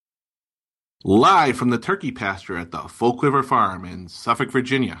Live from the turkey pasture at the Folk River Farm in Suffolk,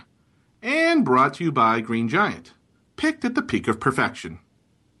 Virginia. And brought to you by Green Giant, picked at the peak of perfection.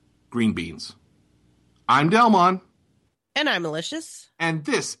 Green beans. I'm Delmon. And I'm Malicious. And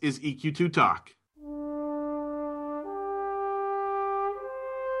this is EQ2 Talk.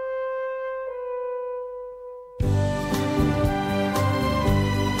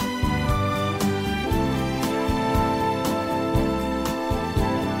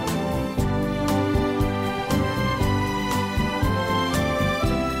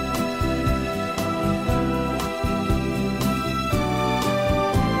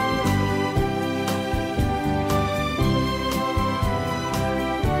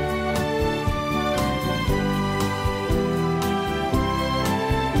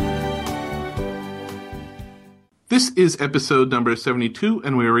 This is episode number 72,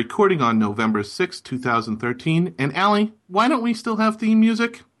 and we are recording on November 6, 2013. And Allie, why don't we still have theme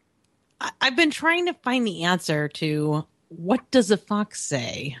music? I've been trying to find the answer to what does a fox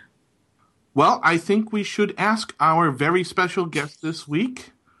say? Well, I think we should ask our very special guest this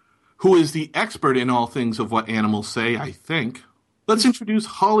week, who is the expert in all things of what animals say, I think. Let's introduce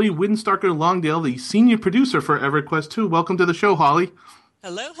Holly Windstalker Longdale, the senior producer for EverQuest 2. Welcome to the show, Holly.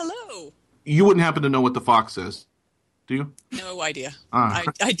 Hello, hello. You wouldn't happen to know what the fox says, do you? No idea.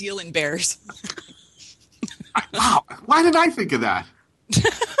 I deal in bears. Wow, why did I think of that?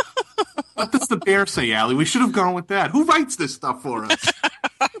 What does the bear say, Allie? We should have gone with that. Who writes this stuff for us?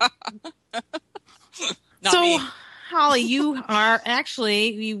 Not me. Holly, you are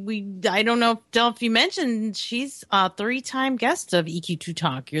actually, I don't know if you mentioned, she's a 3-time guest of EQ2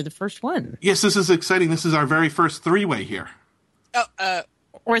 Talk. You're the first one. Yes, this is exciting. This is our very first three-way here.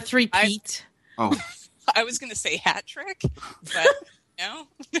 Or three-peat. I was going to say hat trick, but no.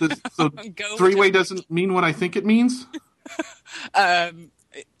 So three-way doesn't mean what I think it means? I'm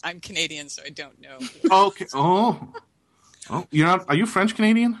Canadian, so I don't know. Okay. Oh, you're not? Are you French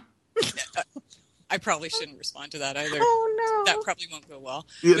Canadian? I probably shouldn't respond to that either. Oh, no. That probably won't go well.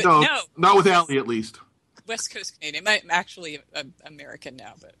 Yeah, but no, not with Allie, at least. West Coast Canadian. I'm actually American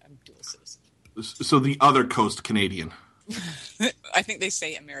now, but I'm dual citizen. So the other coast Canadian. I think they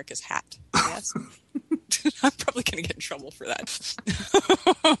say America's hat. Yes. I'm probably going to get in trouble for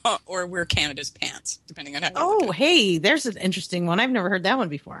that. Or wear Canada's pants, depending on how. Oh, hey, there's an interesting one. I've never heard that one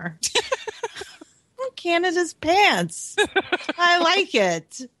before. Canada's pants. I like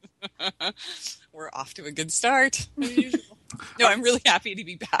it. We're off to a good start. As usual. No, I'm really happy to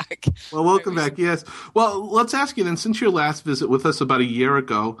be back. Well, welcome back, yes. Well, let's ask you then, since your last visit with us about a year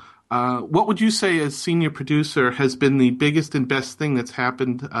ago, what would you say as senior producer has been the biggest and best thing that's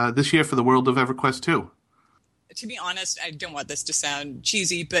happened this year for the world of EverQuest 2? To be honest, I don't want this to sound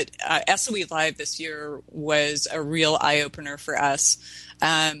cheesy, but SOE Live this year was a real eye-opener for us.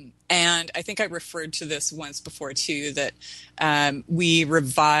 And I think I referred to this once before, too, that we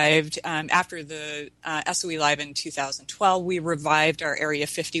revived, after the SOE Live in 2012, we revived our Area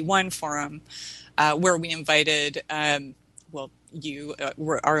 51 forum, where we invited, you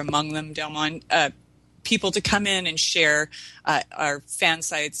are among them, Delmon, people to come in and share our fan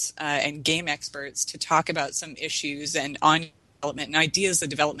sites and game experts to talk about some issues and on development and ideas the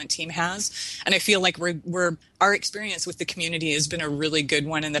development team has. And I feel like our experience with the community has been a really good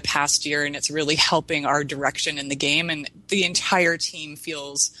one in the past year, and it's really helping our direction in the game. And the entire team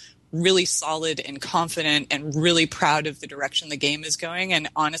feels really solid and confident and really proud of the direction the game is going. And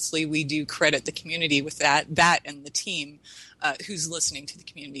honestly, we do credit the community with that and the team who's listening to the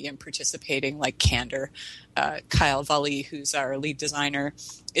community and participating, like Candor. Kyle Vully, who's our lead designer,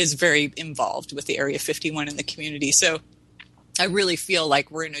 is very involved with the Area 51 in the community. So I really feel like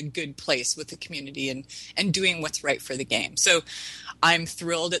we're in a good place with the community and doing what's right for the game. So I'm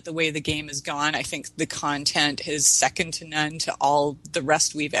thrilled at the way the game has gone. I think the content is second to none to all the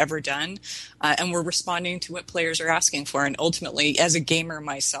rest we've ever done. And we're responding to what players are asking for. And ultimately, as a gamer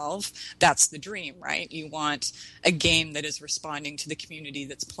myself, that's the dream, right? You want a game that is responding to the community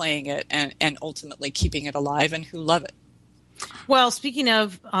that's playing it and ultimately keeping it alive and who love it. Well, speaking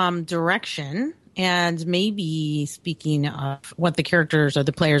of direction, and maybe speaking of what the characters or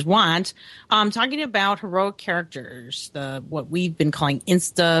the players want, talking about heroic characters, what we've been calling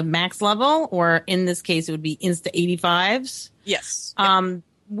Insta Max level, or in this case, it would be Insta 85s. Yes.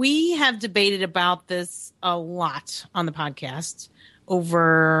 We have debated about this a lot on the podcast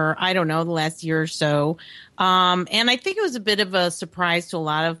over, I don't know, the last year or so. And I think it was a bit of a surprise to a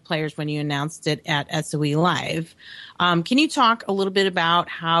lot of players when you announced it at SOE Live. Can you talk a little bit about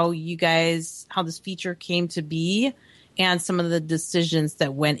how this feature came to be and some of the decisions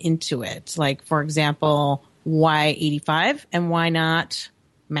that went into it? Like, for example, why 85 and why not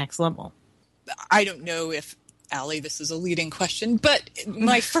max level? I don't know if Allie, this is a leading question, but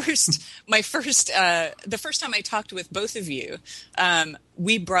the first time I talked with both of you,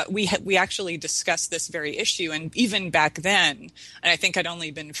 we actually discussed this very issue, and even back then, and I think I'd only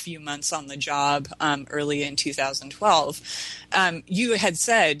been a few months on the job, early in 2012, you had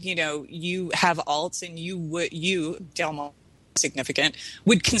said, you have alts, and you, Delmo, significant,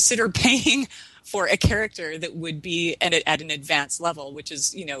 would consider paying for a character that would be at an advanced level, which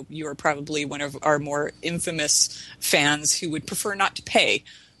is, you are probably one of our more infamous fans who would prefer not to pay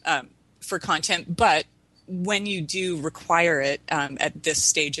for content. But when you do require it at this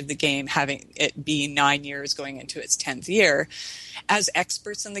stage of the game, having it be 9 years going into its 10th year, as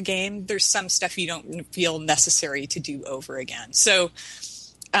experts in the game, there's some stuff you don't feel necessary to do over again. So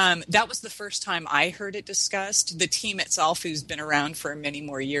that was the first time I heard it discussed. The team itself, who's been around for many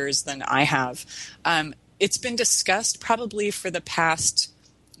more years than I have, it's been discussed probably for the past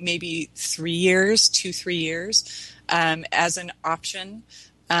maybe 3 years, 2-3 years, as an option.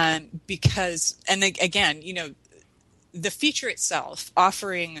 Because, and again, the feature itself,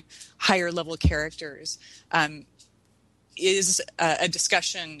 offering higher level characters, is a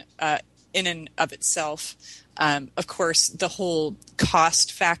discussion in and of itself. Of course, the whole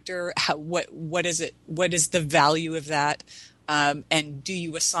cost factor, what is it? What is the value of that? And do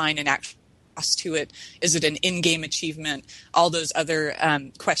you assign an actual cost to it? Is it an in-game achievement? All those other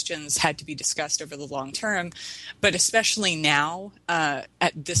questions had to be discussed over the long term. But especially now, at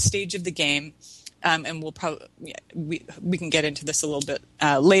this stage of the game, and we'll probably we can get into this a little bit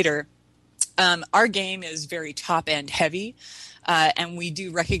later. Our game is very top-end heavy. And we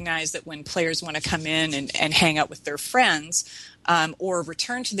do recognize that when players want to come in and hang out with their friends, or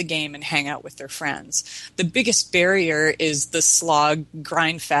return to the game and hang out with their friends, the biggest barrier is the slog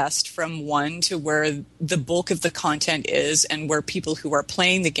grind fest from 1 to where the bulk of the content is and where people who are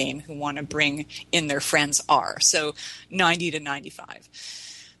playing the game who want to bring in their friends are. So 90 to 95.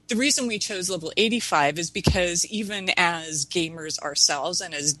 The reason we chose level 85 is because even as gamers ourselves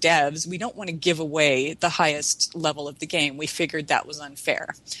and as devs, we don't want to give away the highest level of the game. We figured that was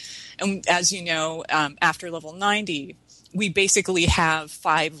unfair. And as you know, after level 90, we basically have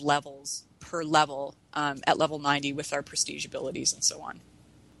 5 levels per level at level 90 with our prestige abilities and so on.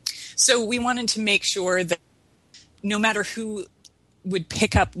 So we wanted to make sure that no matter who would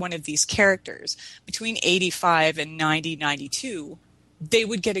pick up one of these characters, between 85 and 90, 92, they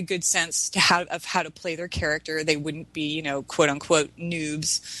would get a good sense of how to play their character. They wouldn't be, quote unquote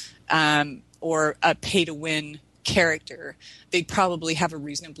noobs, or a pay to win character. They'd probably have a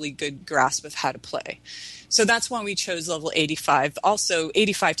reasonably good grasp of how to play. So that's why we chose level 85. Also,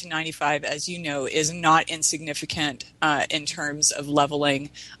 85 to 95, as you know, is not insignificant in terms of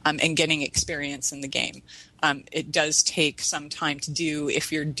leveling and getting experience in the game. It does take some time to do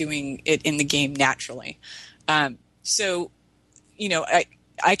if you're doing it in the game naturally. I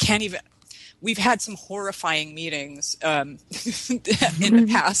can't even. We've had some horrifying meetings in the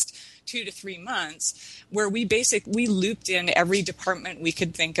past 2 to 3 months where we looped in every department we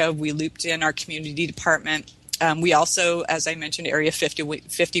could think of. We looped in our community department. We also, as I mentioned, Area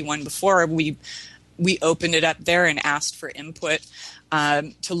 51 before, we opened it up there and asked for input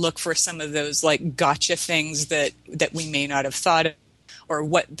to look for some of those like gotcha things that we may not have thought of, or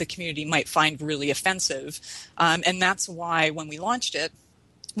what the community might find really offensive. And that's why when we launched it,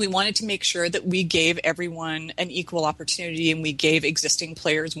 we wanted to make sure that we gave everyone an equal opportunity, and we gave existing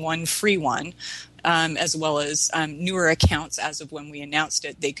players one free one, as well as newer accounts. As of when we announced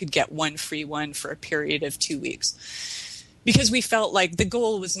it, they could get one free one for a period of 2 weeks. Because we felt like the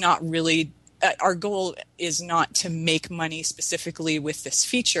goal was not really our goal is not to make money specifically with this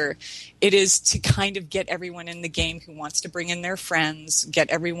feature. It is to kind of get everyone in the game who wants to bring in their friends, get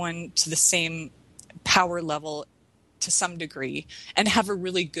everyone to the same power level to some degree, and have a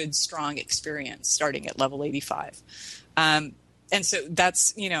really good, strong experience starting at level 85. And so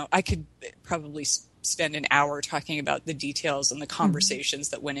that's, I could probably spend an hour talking about the details and the conversations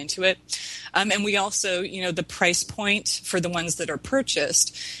that went into it. And we also, the price point for the ones that are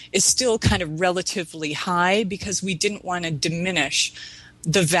purchased is still kind of relatively high because we didn't want to diminish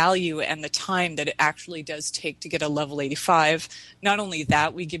the value and the time that it actually does take to get a level 85. Not only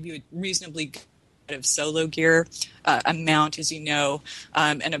that, we give you a reasonably good of solo gear, amount, as you know,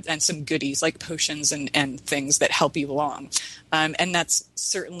 and some goodies like potions and things that help you along. And that's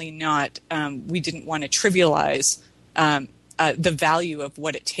certainly not, we didn't want to trivialize the value of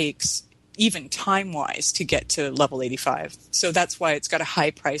what it takes, even time-wise, to get to level 85. So that's why it's got a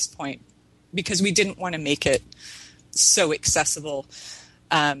high price point, because we didn't want to make it so accessible.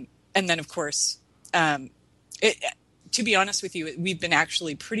 And then, of course, to be honest with you, we've been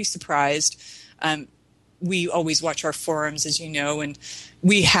actually pretty surprised. We always watch our forums, as you know, and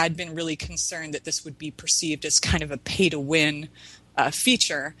we had been really concerned that this would be perceived as kind of a pay-to-win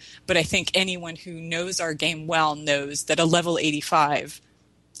feature. But I think anyone who knows our game well knows that a level 85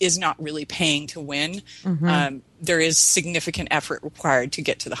 is not really paying to win. There is significant effort required to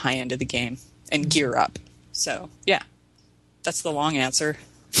get to the high end of the game and gear up. So, yeah, that's the long answer.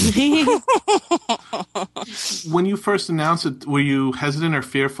 When you first announced it, were you hesitant or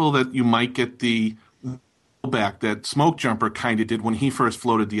fearful that you might get the back that Smoke Jumper kind of did when he first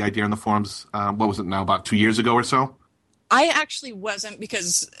floated the idea on the forums? What was it now, about 2 years ago or so? I actually wasn't,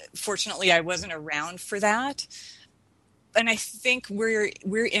 because fortunately I wasn't around for that. And I think we're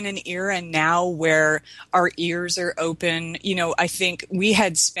in an era now where our ears are open. You know, I think we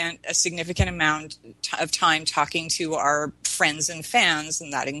had spent a significant amount of time talking to our friends and fans,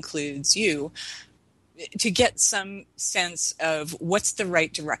 and that includes you, to get some sense of what's the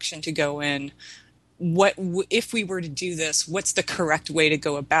right direction to go in. What if we were to do this, what's the correct way to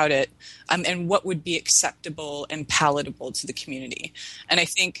go about it, and what would be acceptable and palatable to the community. And I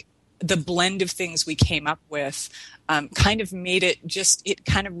think the blend of things we came up with kind of made it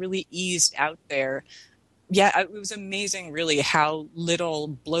kind of really eased out there. Yeah, it was amazing really how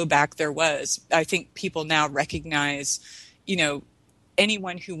little blowback there was. I think people now recognize, you know,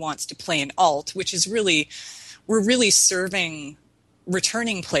 anyone who wants to play an alt, which is really, we're really serving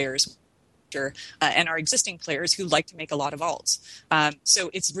returning players and our existing players who like to make a lot of alts. So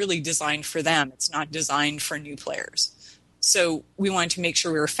it's really designed for them. It's not designed for new players. So we wanted to make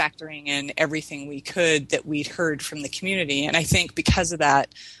sure we were factoring in everything we could that we'd heard from the community. And I think because of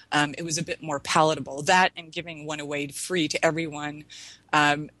that, it was a bit more palatable. That and giving one away free to everyone,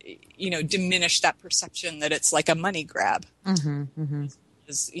 you know, diminished that perception that it's like a money grab.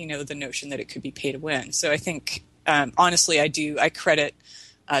 Is, you know, the notion that it could be pay to win. So I think, honestly, I credit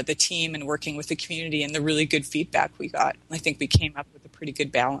the team and working with the community and the really good feedback we got. I think we came up with a pretty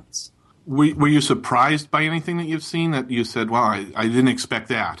good balance. Were you surprised by anything that you've seen that you said, well, I didn't expect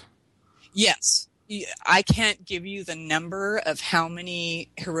that? Yes. I can't give you the number of how many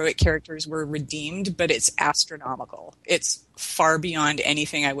heroic characters were redeemed, but it's astronomical. It's far beyond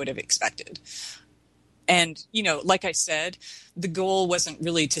anything I would have expected. And, you know, like I said, the goal wasn't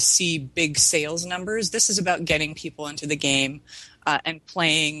really to see big sales numbers. This is about getting people into the game and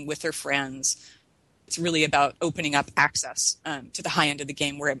playing with their friends. It's really about opening up access to the high end of the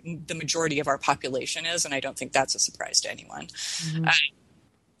game where the majority of our population is, and I don't think that's a surprise to anyone.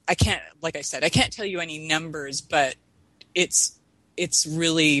 I can't, like I said, I can't tell you any numbers, but it's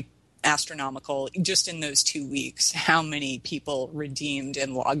really astronomical just in those 2 weeks how many people redeemed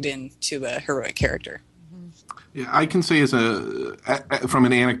and logged in to a heroic character. Yeah, I can say from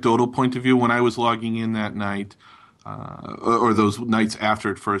an anecdotal point of view, when I was logging in that night, or those nights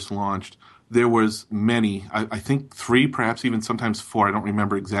after it first launched, there was many, I think 3, perhaps even sometimes 4, I don't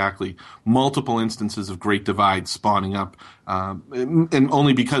remember exactly, multiple instances of Great Divide spawning up, and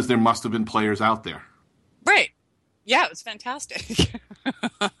only because there must have been players out there. Right. Yeah, it was fantastic.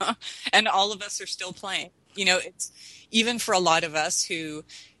 And all of us are still playing. You know, it's even for a lot of us who,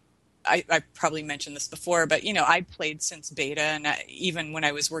 I probably mentioned this before, but, you know, I played since beta, and even when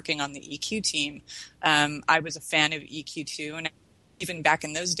I was working on the EQ team, I was a fan of EQ2, and even back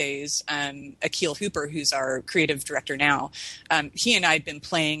in those days, Akil Hooper, who's our creative director now, he and I had been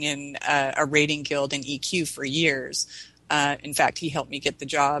playing in a raiding guild in EQ for years. In fact, he helped me get the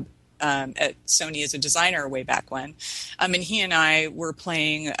job at Sony as a designer way back when. And he and I were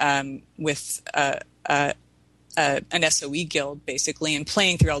playing with an SOE guild, basically, and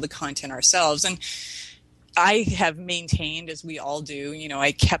playing through all the content ourselves. And I have maintained, as we all do, you know,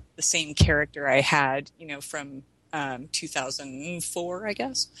 I kept the same character I had, you know, from 2004, I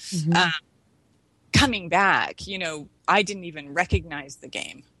guess. Coming back, you know, I didn't even recognize the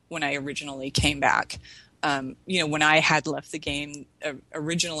game when I originally came back. You know, when I had left the game,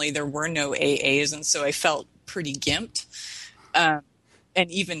 originally there were no AAs, and so I felt pretty gimped. And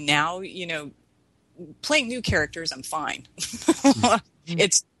even now, you know, playing new characters, I'm fine.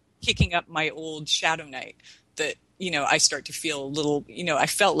 It's kicking up my old Shadow Knight that, you know, I start to feel a little, you know, I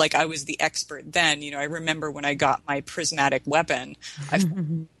felt like I was the expert then. You know, I remember when I got my prismatic weapon,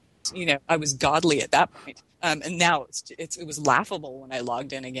 you know, I was godly at that point. And now it was laughable when I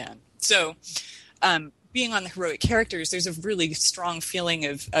logged in again. So being on the heroic characters, there's a really strong feeling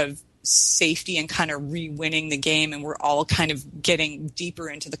of safety and kind of re-winning the game, and we're all kind of getting deeper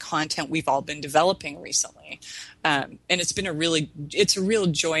into the content we've all been developing recently. And it's been a real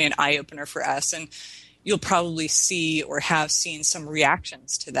joy and eye-opener for us, and you'll probably see or have seen some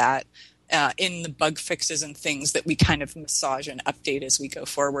reactions to that in the bug fixes and things that we kind of massage and update as we go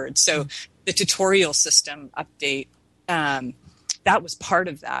forward. So the tutorial system update, that was part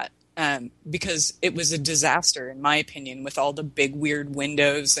of that. Because it was a disaster, in my opinion, with all the big weird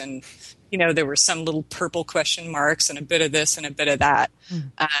windows, and there were some little purple question marks and a bit of this and a bit of that,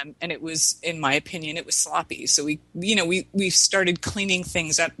 and it was, in my opinion, it was sloppy. So we started cleaning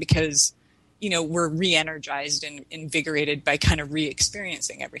things up because we're re-energized and invigorated by kind of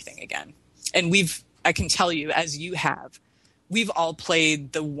re-experiencing everything again. And I can tell you, as you have, we've all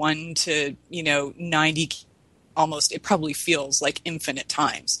played the 1 to 90. Almost, it probably feels like infinite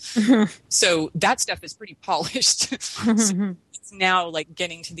times. So that stuff is pretty polished. So it's now like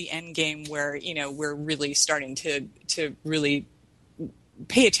getting to the end game where, we're really starting to really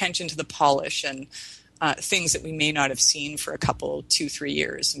pay attention to the polish and things that we may not have seen for a couple, 2-3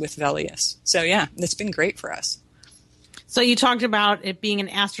 years with Velius. So yeah, it's been great for us. So you talked about it being an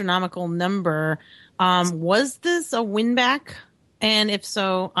astronomical number. Was this a win back? And if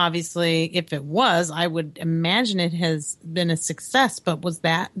so, obviously, if it was, I would imagine it has been a success. But was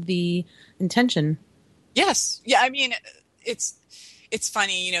that the intention? Yes. Yeah. I mean, it's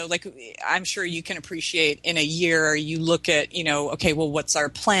funny, like I'm sure you can appreciate in a year you look at, okay, well, what's our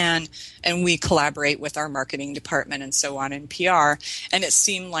plan? And we collaborate with our marketing department and so on in PR. And it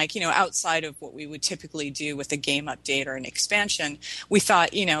seemed like, outside of what we would typically do with a game update or an expansion, we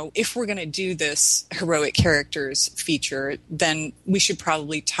thought, if we're going to do this heroic characters feature, then we should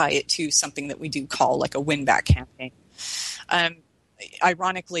probably tie it to something that we do call like a win-back campaign.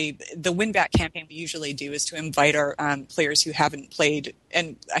 Ironically, the win-back campaign we usually do is to invite our players who haven't played,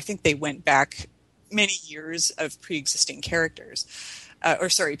 and I think they went back many years of pre-existing characters,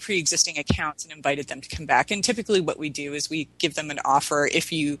 pre-existing accounts, and invited them to come back. And typically what we do is we give them an offer.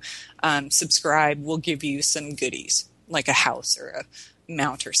 If you subscribe, we'll give you some goodies, like a house or a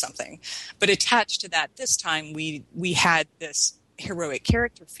mount or something. But attached to that this time, we had this heroic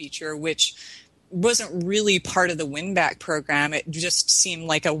character feature, which wasn't really part of the win-back program. It just seemed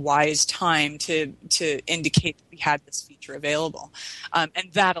like a wise time to indicate that we had this feature available. And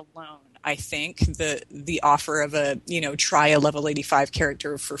that alone, I think, the offer of a, try a level 85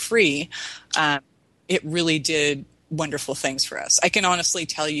 character for free, it really did wonderful things for us. I can honestly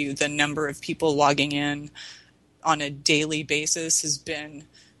tell you the number of people logging in on a daily basis has been,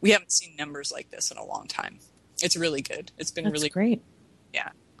 we haven't seen numbers like this in a long time. It's really good. It's been really great. Yeah.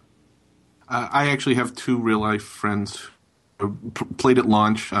 I actually have 2 real-life friends who played at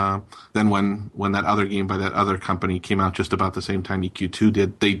launch. Then when that other game by that other company came out just about the same time EQ2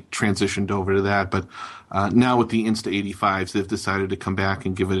 did, they transitioned over to that. But now with the Insta-85s, they've decided to come back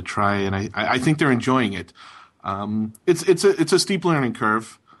and give it a try, and I think they're enjoying it. It's a steep learning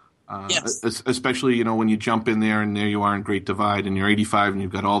curve. Yes. Especially, when you jump in there and there you are in Great Divide and you're 85 and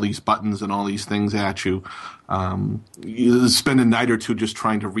you've got all these buttons and all these things at you. You spend a night or two just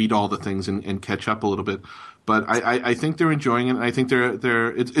trying to read all the things and catch up a little bit. But I think they're enjoying it. And I think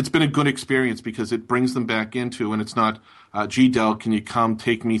it's been a good experience because it brings them back into, and it's not, gee, Del, can you come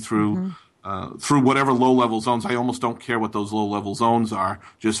take me through whatever low-level zones. I almost don't care what those low-level zones are.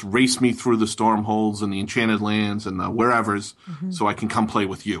 Just race me through the Stormholds and the Enchanted Lands and the wherevers so I can come play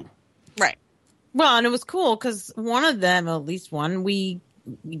with you. Right. Well, and it was cool because one of them, at least one,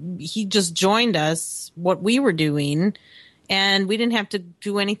 he just joined us, what we were doing, and we didn't have to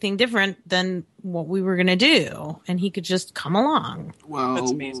do anything different than what we were going to do. And he could just come along. Well,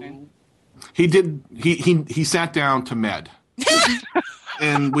 that's amazing. He did. He sat down to med.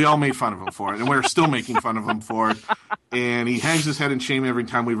 And we all made fun of him for it, and we're still making fun of him for it. And he hangs his head in shame every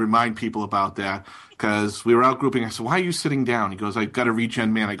time we remind people about that, because we were out grouping. I said, "Why are you sitting down?" He goes, "I got a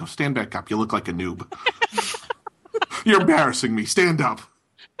regen man." I go, "Stand back up. You look like a noob. You're embarrassing me. Stand up."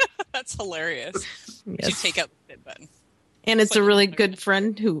 That's hilarious. Yes. You take out the fit button. And it's a really good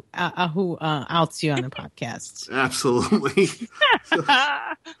friend who outs you on the podcast. Absolutely.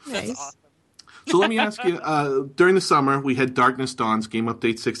 That's awesome. So let me ask you, during the summer, we had Darkness Dawns Game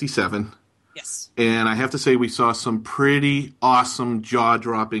Update 67. Yes. And I have to say we saw some pretty awesome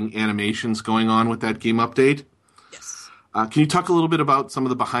jaw-dropping animations going on with that game update. Yes. Can you talk a little bit about some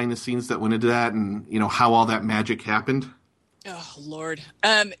of the behind-the-scenes that went into that and, how all that magic happened? Oh, Lord.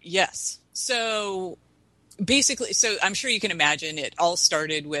 Yes. So basically, I'm sure you can imagine it all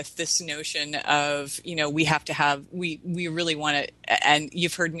started with this notion of, we have to have, we really want to, and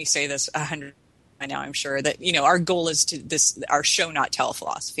you've heard me say this 100 by now, I'm sure, that, our goal is our show not tell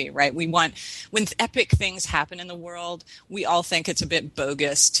philosophy, right? We want, when epic things happen in the world, we all think it's a bit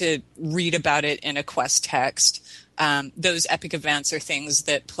bogus to read about it in a quest text. Those epic events are things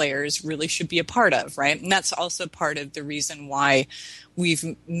that players really should be a part of, right? And that's also part of the reason why we've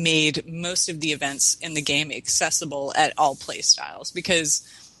made most of the events in the game accessible at all play styles, because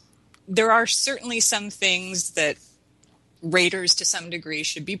there are certainly some things that raiders to some degree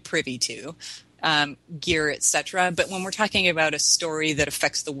should be privy to, gear, etc. But when we're talking about a story that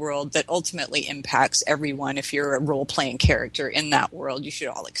affects the world, that ultimately impacts everyone, if you're a role-playing character in that world, you should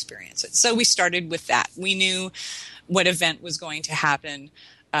all experience it. So we started with that. We knew what event was going to happen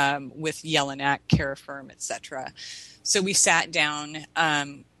with Jelinek, Carafirm, etc. So we sat down,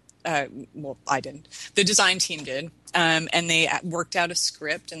 well, I didn't. The design team did, and they worked out a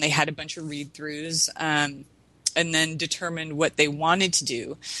script, and they had a bunch of read-throughs, and then determined what they wanted to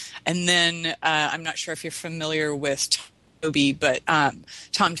do. And then I'm not sure if you're familiar with Toby, but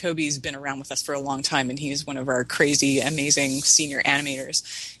Tom Toby's been around with us for a long time, and he's one of our crazy, amazing senior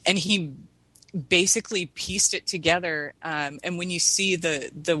animators. And he basically pieced it together. And when you see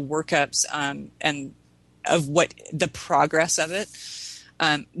the workups and of what the progress of it,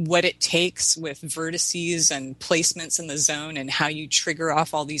 what it takes with vertices and placements in the zone, and how you trigger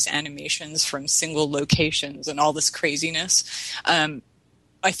off all these animations from single locations and all this craziness.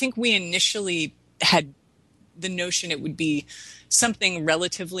 I think we initially had the notion it would be something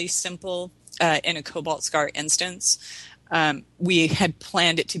relatively simple in a Cobalt Scar instance. We had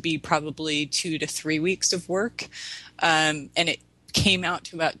planned it to be probably 2 to 3 weeks of work, and it came out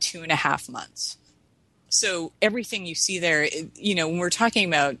to about 2.5 months. So everything you see there, when we're talking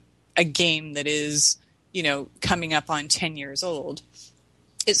about a game that is, coming up on 10 years old,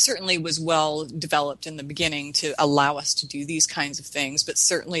 it certainly was well developed in the beginning to allow us to do these kinds of things, but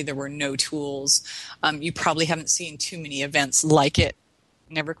certainly there were no tools. You probably haven't seen too many events like it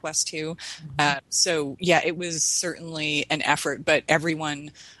in EverQuest 2. So yeah, it was certainly an effort, but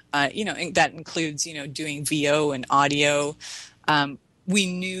everyone, that includes, doing VO and audio. We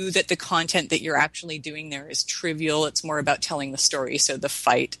knew that the content that you're actually doing there is trivial. It's more about telling the story, so the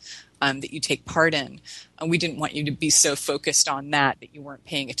fight that you take part in. And we didn't want you to be so focused on that you weren't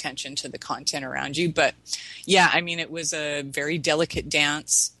paying attention to the content around you. But yeah, it was a very delicate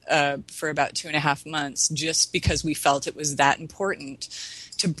dance for about 2.5 months, just because we felt it was that important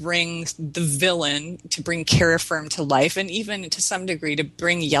to bring the villain, to bring Carafirm to life, and even to some degree to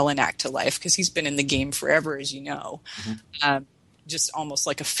bring Jelinek to life, because he's been in the game forever, as you know. Mm-hmm. Just almost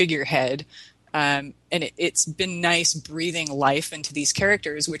like a figurehead. And it's been nice breathing life into these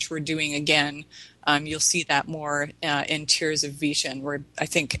characters, which we're doing again. You'll see that more in Tears of Veeshan, where I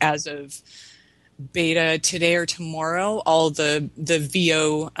think as of beta today or tomorrow, all the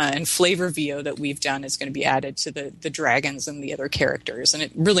VO and flavor VO that we've done is going to be added to the dragons and the other characters, and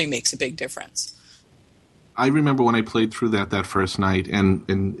it really makes a big difference. I remember when I played through that first night, and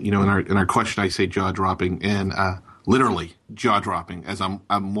in our question I say jaw dropping, and literally jaw-dropping as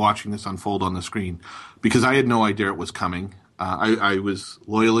I'm watching this unfold on the screen, because I had no idea it was coming. I was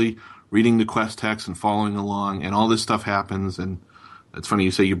loyally reading the quest text and following along, and all this stuff happens, and it's funny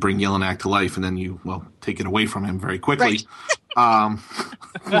you say you bring Jelinek to life, and then you, take it away from him very quickly, right.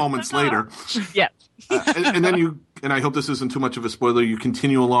 Moments later. Yeah. And then and I hope this isn't too much of a spoiler, you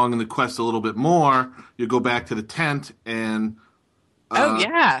continue along in the quest a little bit more, you go back to the tent, and... oh,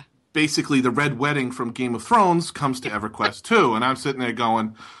 yeah. Basically, the Red Wedding from Game of Thrones comes to EverQuest 2, and I'm sitting there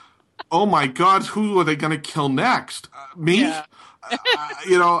going, oh my God, who are they going to kill next? Me? Yeah.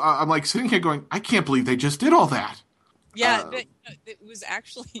 I'm like sitting here going, I can't believe they just did all that. Yeah, it was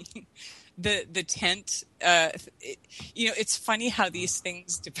actually the tent. It's funny how these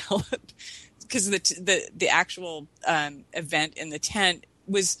things develop, because the actual event in the tent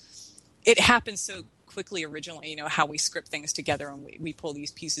it happened so quickly originally, how we script things together and we pull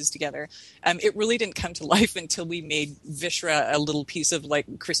these pieces together. It really didn't come to life until we made Vishra a little piece of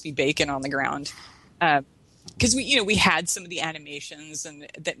like crispy bacon on the ground. Because we had some of the animations and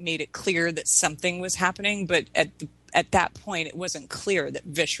that made it clear that something was happening, but at that point it wasn't clear that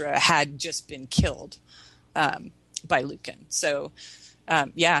Vishra had just been killed by Lucan. So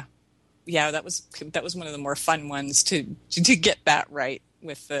that was one of the more fun ones to get that right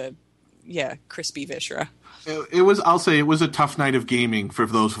with the crispy Vishra. I'll say it was a tough night of gaming for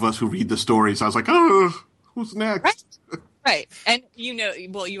those of us who read the stories. I was like, oh, who's next? Right. And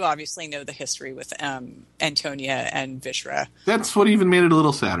you obviously know the history with Antonia and Vishra. That's what even made it a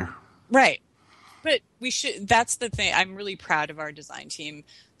little sadder. Right. But that's the thing. I'm really proud of our design team.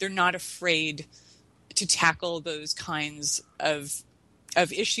 They're not afraid to tackle those kinds of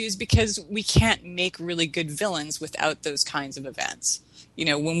issues because we can't make really good villains without those kinds of events.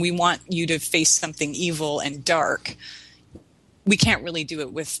 When we want you to face something evil and dark, we can't really do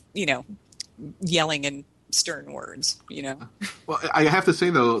it with, yelling and stern words, Well, I have to say,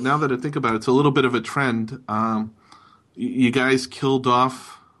 though, now that I think about it, it's a little bit of a trend. You guys killed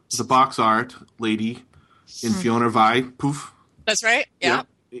off the box art lady in Fiona Vi. Poof. That's right. Yeah.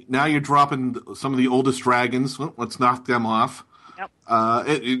 Now you're dropping some of the oldest dragons. Well, let's knock them off. Yep.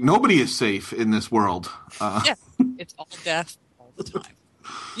 Nobody is safe in this world. Yeah. It's all death all the time.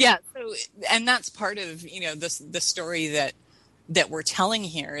 Yeah. So, and that's part of, the story that we're telling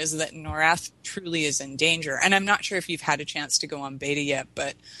here is that Norath truly is in danger. And I'm not sure if you've had a chance to go on beta yet,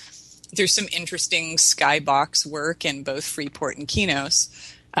 but there's some interesting skybox work in both Freeport and Kinos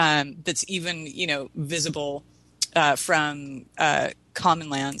that's even, visible from Common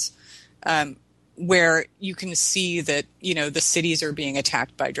Lands, where you can see that, the cities are being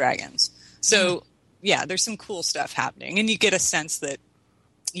attacked by dragons. So, yeah, there's some cool stuff happening. And you get a sense that,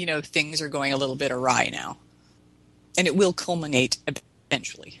 things are going a little bit awry now. And it will culminate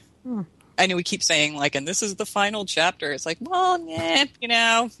eventually. I know we keep saying, and this is the final chapter. It's like, well, I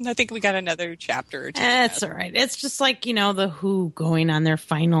think we got another chapter or two. That's all right. It's just like, the Who going on their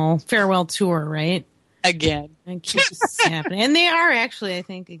final farewell tour, right? Again. It keeps happening. And they are actually, I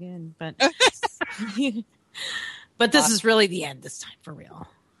think, again. But but this is really the end this time, for real.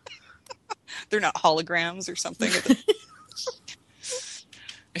 They're not holograms or something.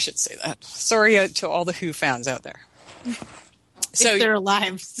 I should say that. Sorry to all the Who fans out there. So if they're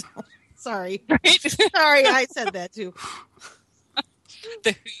alive. So, sorry. Right? Sorry, I said that too.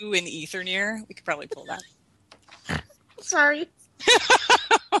 The Who in Etherneer. We could probably pull that. Sorry.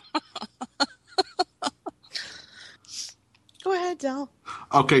 Go ahead, Del.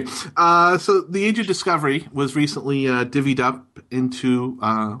 Okay. So the Age of Discovery was recently divvied up into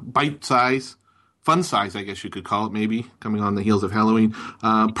bite-size, fun-size, I guess you could call it, maybe, coming on the heels of Halloween,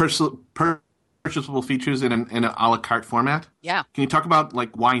 purchasable features in an a la carte format. Yeah. Can you talk about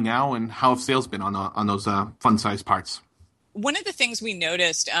why now and how have sales been on those fun size parts? One of the things we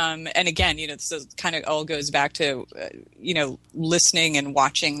noticed, and again, this is kind of all goes back to, listening and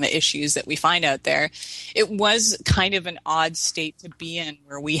watching the issues that we find out there. It was kind of an odd state to be in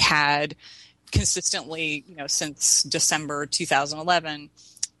where we had consistently, since December 2011,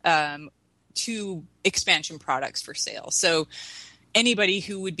 2 expansion products for sale. So anybody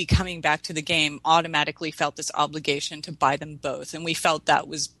who would be coming back to the game automatically felt this obligation to buy them both. And we felt that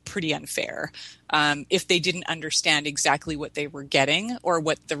was pretty unfair if they didn't understand exactly what they were getting or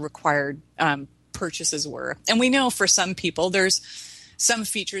what the required purchases were. And we know for some people, there's some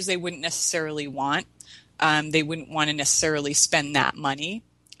features they wouldn't necessarily want. They wouldn't want to necessarily spend that money.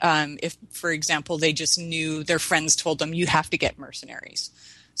 If, for example, they just knew their friends told them, you have to get mercenaries.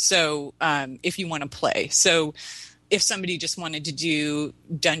 So if you want to play. So if somebody just wanted to do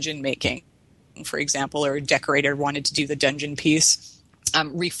dungeon making, for example, or a decorator wanted to do the dungeon piece,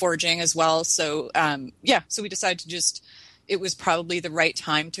 reforging as well. So, so we decided to it was probably the right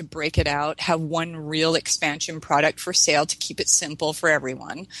time to break it out, have one real expansion product for sale to keep it simple for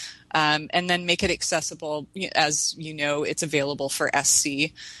everyone, and then make it accessible. As you know, it's available for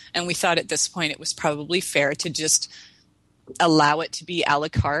SC. And we thought at this point it was probably fair to just allow it to be a la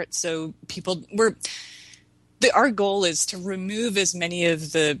carte. So our goal is to remove as many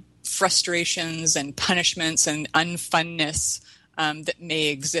of the frustrations and punishments and unfunness that may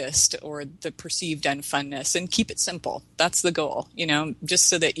exist, or the perceived unfunness, and keep it simple. That's the goal, just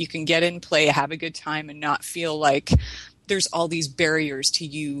so that you can get in, play, have a good time, and not feel like there's all these barriers to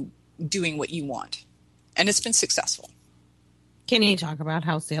you doing what you want. And it's been successful. Can you talk about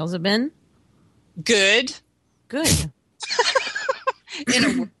how sales have been? Good.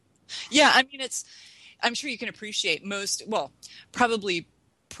 Yeah, I mean, I'm sure you can appreciate probably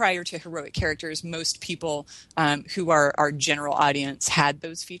prior to heroic characters, most people who are our general audience had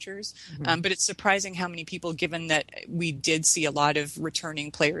those features. Mm-hmm. But it's surprising how many people, given that we did see a lot of returning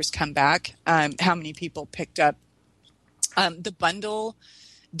players come back, how many people picked up. The bundle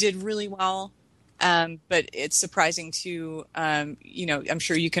did really well. But it's surprising to, I'm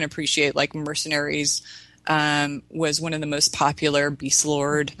sure you can appreciate, Mercenaries was one of the most popular, Beast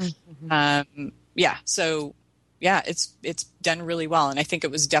Lord. Mm-hmm. It's done really well, and I think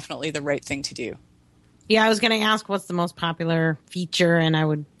it was definitely the right thing to do. Yeah, I was going to ask what's the most popular feature, and I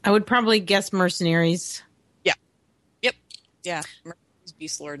would probably guess Mercenaries. Yeah. Yep. Yeah. Mercenaries,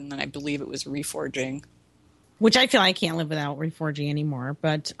 Beast Lord, and then I believe it was Reforging. Which I feel I can't live without Reforging anymore.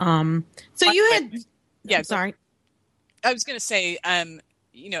 But so you had. Yeah, sorry. I was going to say,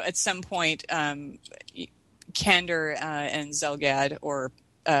 at some point, Kander and Zelgad, or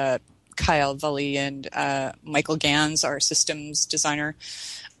Kyle Vully and Michael Gans, our systems designer,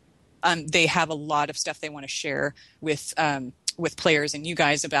 they have a lot of stuff they want to share with players and you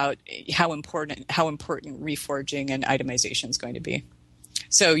guys about how important reforging and itemization is going to be.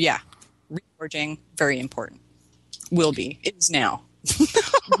 So yeah, reforging, very important. Will be. It is now.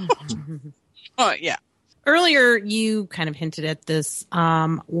 Oh yeah. Earlier, you kind of hinted at this.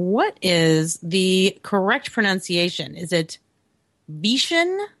 What is the correct pronunciation? Is it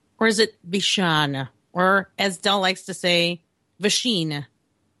Veeshan or is it Veeshan? Or as Del likes to say, Veeshan.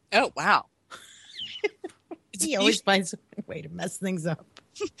 Oh, wow. He always finds a way to mess things up.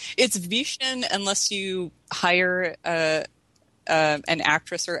 It's Veeshan unless you hire an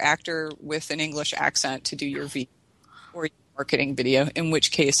actress or actor with an English accent to do your V or your marketing video, in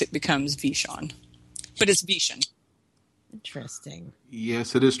which case it becomes Veeshan. But it's Veeshan. Interesting.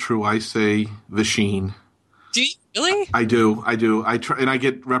 Yes, it is true. I say Veeshan. Do you really? I do. I try, and I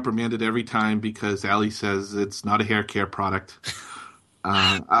get reprimanded every time because Allie says it's not a hair care product.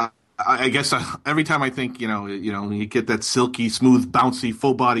 I guess every time I think, you get that silky, smooth, bouncy,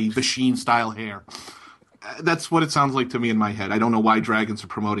 full body Veeshan style hair. That's what it sounds like to me in my head. I don't know why dragons are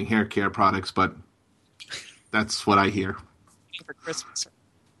promoting hair care products, but that's what I hear. For Christmas.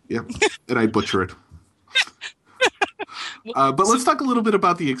 Yep, and I butcher it. But let's talk a little bit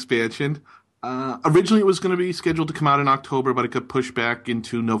about the expansion. Originally, it was going to be scheduled to come out in October, but it got pushed back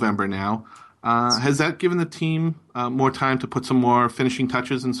into November now. Has that given the team more time to put some more finishing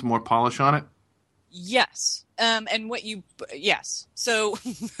touches and some more polish on it? Yes. Yes. So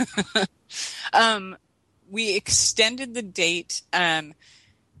we extended the date.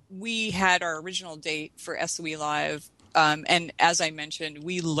 We had our original date for SOE Live. And as I mentioned,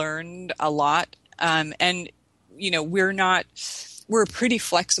 we learned a lot. We're a pretty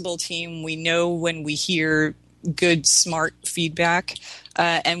flexible team. We know when we hear good, smart feedback,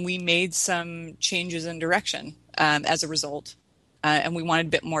 and we made some changes in direction as a result. And we wanted a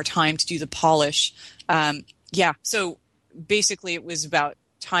bit more time to do the polish. So basically it was about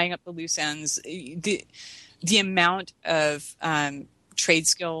tying up the loose ends. The amount of trade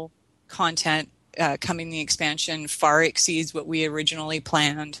skill content coming in the expansion far exceeds what we originally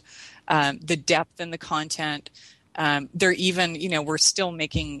planned. The depth in the content. They're even, we're still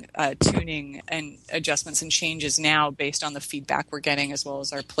making tuning and adjustments and changes now based on the feedback we're getting as well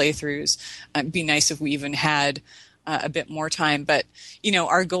as our playthroughs. It'd be nice if we even had a bit more time. But,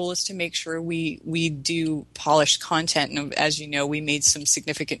 our goal is to make sure we do polished content. And as you know, we made some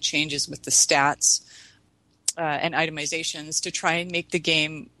significant changes with the stats and itemizations to try and make the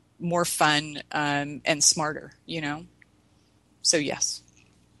game more fun and smarter, So, yes,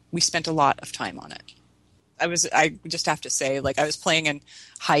 we spent a lot of time on it. I just have to say, I was playing in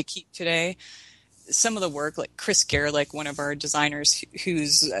High Keep today. Some of the work, like Chris Gerlich, one of our designers,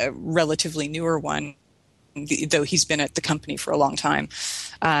 who's a relatively newer one, though he's been at the company for a long time.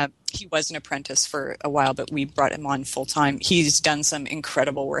 He was an apprentice for a while, but we brought him on full time. He's done some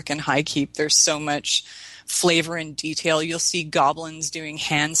incredible work in High Keep. There's so much flavor and detail. You'll see goblins doing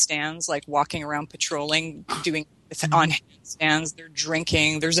handstands, walking around patrolling, doing on handstands. They're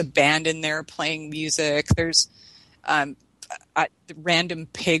drinking. There's a band in there playing music. There's the random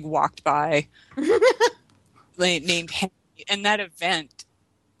pig walked by named Henry. And that event,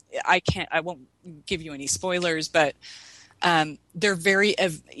 I won't give you any spoilers, but they're very,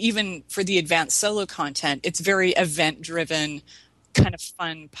 even for the advanced solo content, it's very event driven, kind of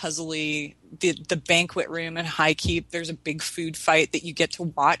fun, puzzly. The banquet room in High Keep, there's a big food fight that you get to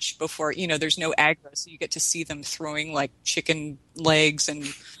watch before, there's no aggro, so you get to see them throwing chicken legs and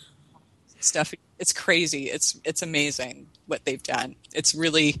stuff. It's crazy. It's amazing what they've done. It's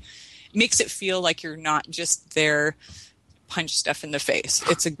really makes it feel like you're not just there to punch stuff in the face.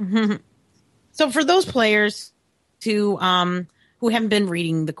 It's a So for those players who haven't been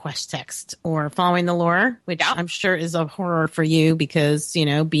reading the quest text or following the lore, which I'm sure is a horror for you because,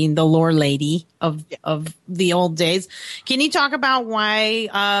 being the lore lady of the old days. Can you talk about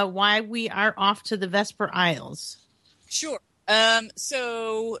why we are off to the Vesspyr Isles? Sure.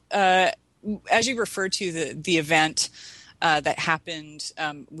 So as you referred to the event that happened,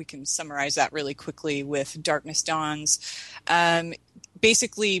 we can summarize that really quickly with Darkness Dawns.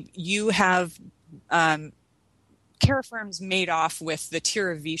 Basically, you have Terraform's made off with the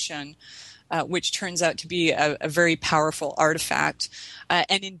Tear of Veeshan, which turns out to be a very powerful artifact.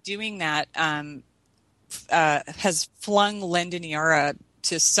 And in doing that, has flung Lendiniara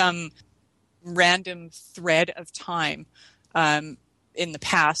to some random thread of time in the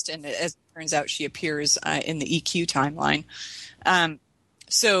past. And as it turns out, she appears in the EQ timeline.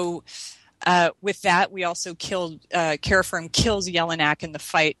 So With that, we also killed Carafirm kills Jelinek in the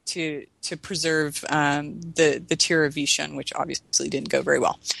fight to preserve the Tear of Veeshan, which obviously didn't go very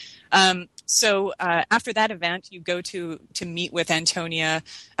well. So after that event, you go to meet with Antonia,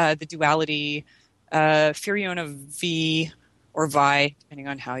 the duality, Furiona V or Vi, depending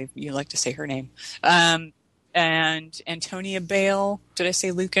on how you like to say her name, and Antonia Bale. Did I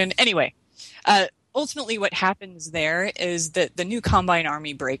say Lucan? Anyway, ultimately what happens there is that the new Combine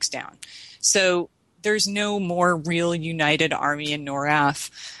army breaks down. So there's no more real united army in Norath.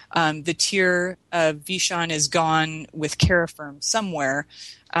 The Tear of Veeshan is gone with Carafirm somewhere,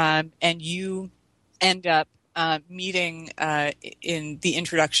 and you end up meeting in the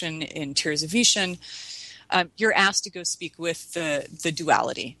introduction in Tears of Veeshan. You're asked to go speak with the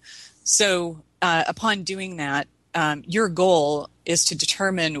duality. So upon doing that, your goal is to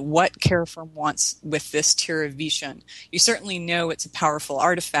determine what Carafirm wants with this Tear of Veeshan. You certainly know it's a powerful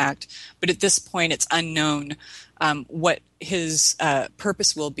artifact, but at this point it's unknown what his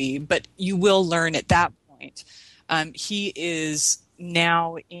purpose will be. But you will learn at that point. He is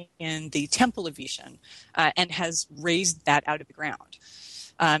now in the Temple of Veeshan and has raised that out of the ground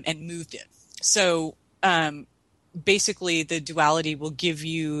and moved it. So basically the duality will give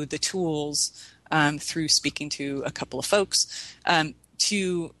you the tools through speaking to a couple of folks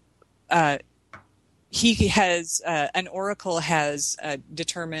he has an oracle has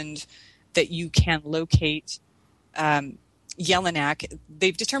determined that you can locate Jelinek.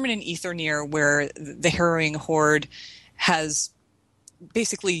 They've determined in Aetherneer where the harrowing horde has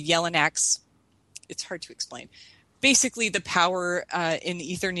basically Jelinek's, it's hard to explain, basically the power in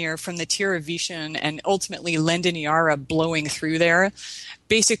Aetherneer from the Tear of Veeshan and ultimately Lendiniara blowing through there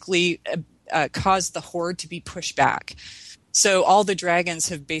basically caused the horde to be pushed back. So all the dragons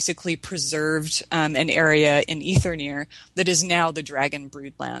have basically preserved an area in Aetherneer that is now the Dragon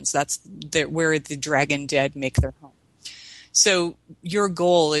Broodlands. That's where the dragon dead make their home. So your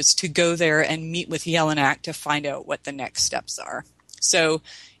goal is to go there and meet with Jelinek to find out what the next steps are. So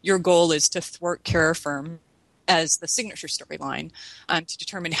your goal is to thwart Carafirm as the signature storyline to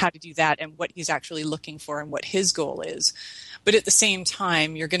determine how to do that and what he's actually looking for and what his goal is. But at the same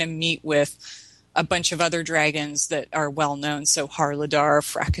time, you're going to meet with a bunch of other dragons that are well known. So Harladar,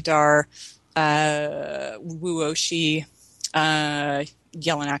 Frakadar, Wuoshi,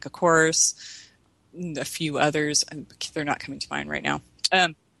 Jelinek, of course, a few others. They're not coming to mind right now.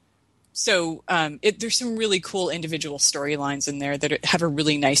 So there's some really cool individual storylines in there that have a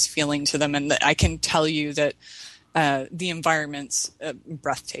really nice feeling to them, and that I can tell you that the environment's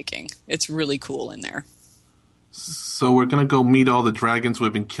breathtaking. It's really cool in there. So we're going to go meet all the dragons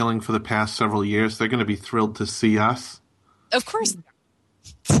we've been killing for the past several years. They're going to be thrilled to see us. Of course.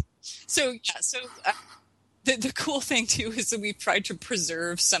 So the cool thing, too, is that we've tried to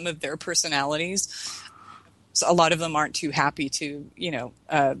preserve some of their personalities. So a lot of them aren't too happy to,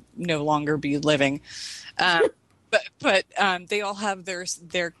 no longer be living. But they all have their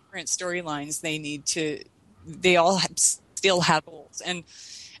current storylines. They all still have goals. And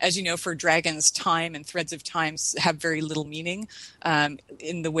as you know, for dragons, time and threads of time have very little meaning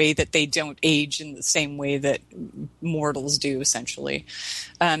in the way that they don't age in the same way that mortals do, essentially.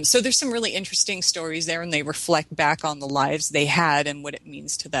 So there's some really interesting stories there, and they reflect back on the lives they had and what it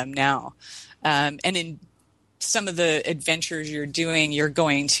means to them now. And in some of the adventures you're doing, you're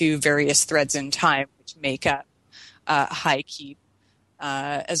going to various threads in time, which make up High Keep,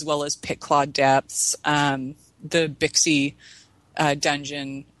 as well as Pitclaw Depths, the Bixie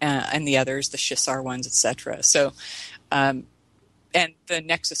dungeon, and the others, the Shissar ones, etc. So, and the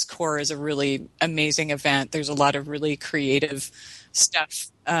Nexus Core is a really amazing event. There's a lot of really creative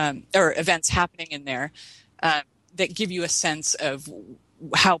stuff or events happening in there that give you a sense of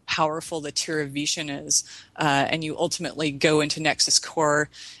how powerful the Tear of Veeshan is, and you ultimately go into Nexus Core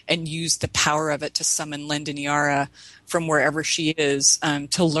and use the power of it to summon Lendiniara from wherever she is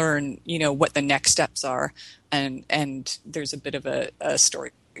to learn, what the next steps are, and there's a bit of a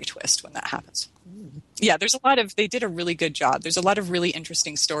story twist when that happens. Yeah, they did a really good job. There's a lot of really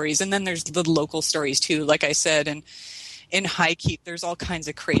interesting stories, and then there's the local stories too. Like I said, and in High Keep, there's all kinds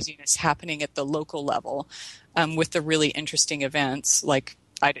of craziness happening at the local level with the really interesting events, like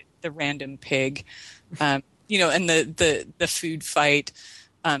the random pig, and the food fight.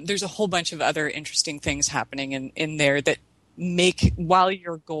 There's a whole bunch of other interesting things happening in there that make, while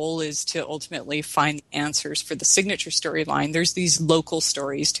your goal is to ultimately find the answers for the signature storyline, there's these local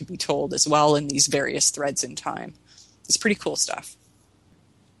stories to be told as well in these various threads in time. It's pretty cool stuff.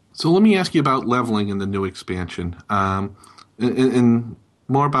 So let me ask you about leveling in the new expansion, and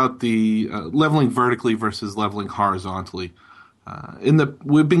more about the leveling vertically versus leveling horizontally.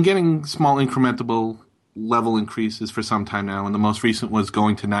 We've been getting small incrementable level increases for some time now, and the most recent was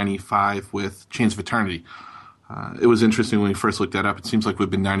going to 95 with Chains of Eternity. It was interesting when we first looked that up. It seems like we've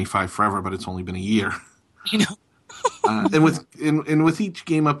been 95 forever, but it's only been a year. You know. And with each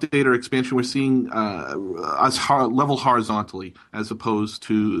game update or expansion, we're seeing us level horizontally as opposed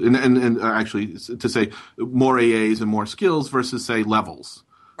to and actually to say more AAs and more skills versus say levels.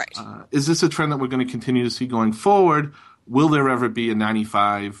 Right. Is this a trend that we're going to continue to see going forward? Will there ever be a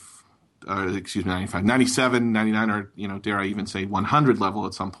 95, 97, 99, or dare I even say 100 level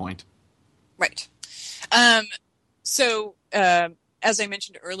at some point? Right. So as I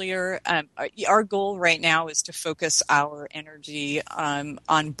mentioned earlier, our goal right now is to focus our energy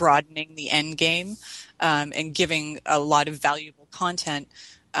on broadening the end game and giving a lot of valuable content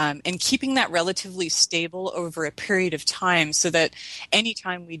and keeping that relatively stable over a period of time so that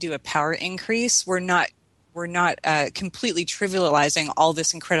anytime we do a power increase, we're not completely trivializing all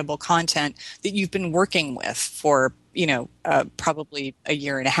this incredible content that you've been working with for probably a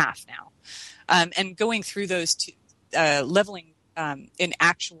year and a half now, and going through those two, leveling in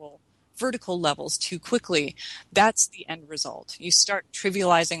actual vertical levels too quickly. That's the end result. You start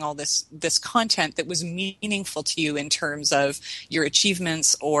trivializing all this content that was meaningful to you in terms of your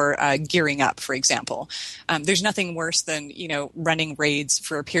achievements or gearing up, for example. There's nothing worse than running raids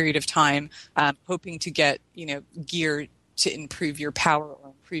for a period of time, hoping to get gear to improve your power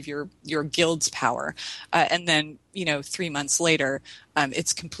or improve your guild's power, and then 3 months later,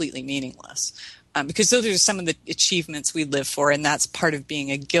 it's completely meaningless. Because those are some of the achievements we live for, and that's part of being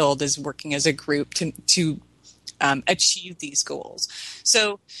a guild, is working as a group to achieve these goals.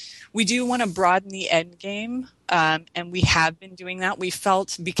 So we do want to broaden the end game, and we have been doing that. We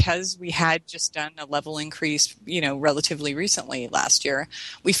felt because we had just done a level increase, relatively recently last year,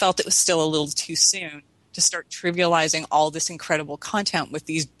 we felt it was still a little too soon to start trivializing all this incredible content with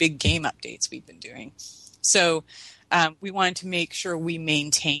these big game updates we've been doing. So we wanted to make sure we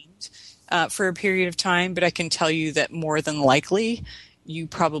maintained for a period of time, but I can tell you that more than likely, you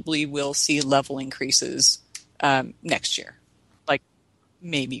probably will see level increases next year, like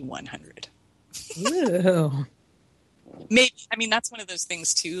maybe 100. Ew. Maybe. I mean, that's one of those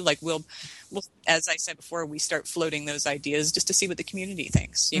things too. Like we'll, as I said before, we start floating those ideas just to see what the community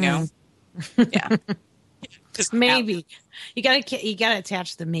thinks. Yeah. Maybe you gotta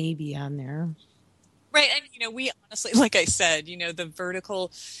attach the maybe on there. Right. And, we honestly, like I said, the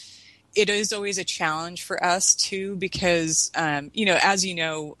vertical, it is always a challenge for us too, because, as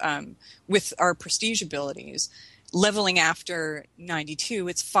with our prestige abilities, leveling after 92,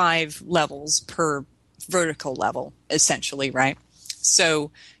 it's 5 levels per vertical level, essentially, right?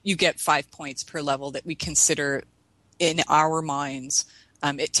 So you get 5 points per level that we consider in our minds.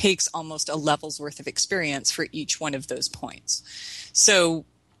 It takes almost a level's worth of experience for each one of those points. So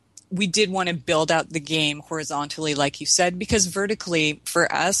we did want to build out the game horizontally, like you said, because vertically,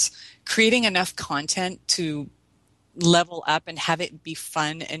 for us, creating enough content to level up and have it be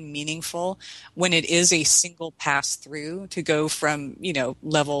fun and meaningful when it is a single pass through to go from,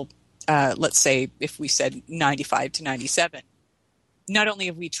 level, let's say if we said 95 to 97. Not only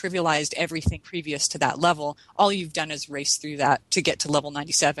have we trivialized everything previous to that level, all you've done is race through that to get to level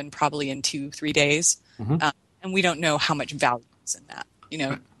 97 probably in 2-3 days. Mm-hmm. And we don't know how much value is in that,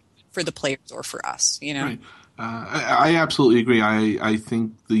 right, for the players or for us, Right. I absolutely agree. I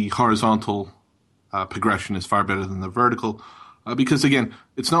think the horizontal progression is far better than the vertical because, again,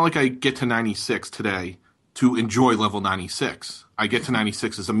 it's not like I get to 96 today to enjoy level 96. I get to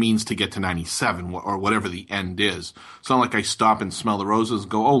 96 as a means to get to 97 or whatever the end is. It's not like I stop and smell the roses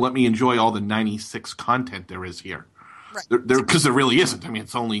and go, oh, let me enjoy all the 96 content there is here. Right. Because there really isn't. I mean,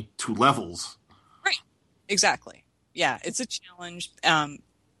 it's only 2 levels. Right. Exactly. Yeah, it's a challenge.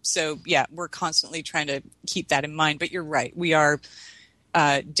 So, yeah, we're constantly trying to keep that in mind. But you're right. We are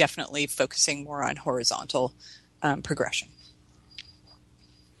definitely focusing more on horizontal progression.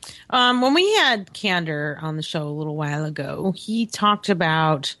 When we had Candor on the show a little while ago, he talked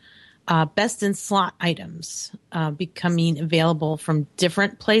about best in slot items becoming available from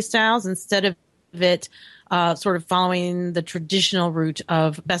different playstyles instead of it sort of following the traditional route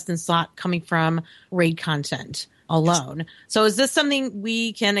of best in slot coming from raid content alone. So is this something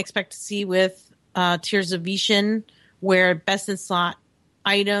we can expect to see with Tears of Veeshan, where best in slot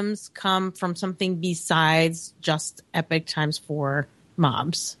items come from something besides just epic times 4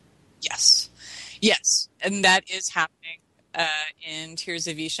 mobs? Yes, and that is happening in Tears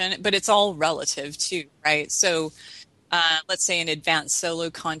of Veeshan, but it's all relative too, right? So let's say in advanced solo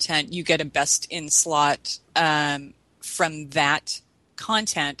content, you get a best in slot from that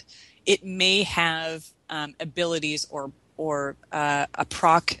content. It may have abilities or or a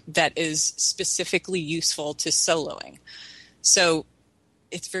proc that is specifically useful to soloing. So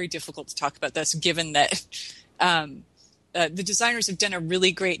it's very difficult to talk about this, given that the designers have done a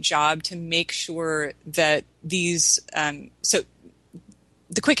really great job to make sure that these. So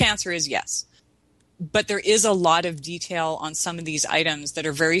the quick answer is yes. But there is a lot of detail on some of these items that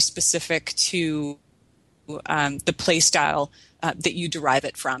are very specific to the play style that you derive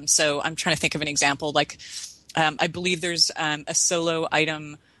it from. So I'm trying to think of an example. Like I believe there's a solo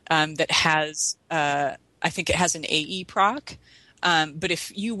item that has, I think it has an AE proc. But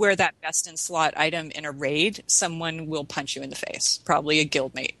if you wear that best in slot item in a raid, someone will punch you in the face, probably a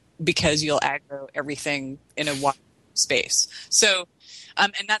guildmate, because you'll aggro everything in a wide space. So,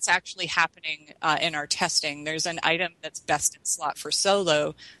 and that's actually happening in our testing. There's an item that's best in slot for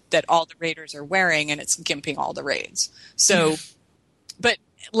solo that all the raiders are wearing, and it's gimping all the raids. So, but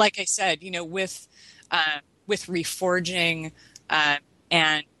like I said, with reforging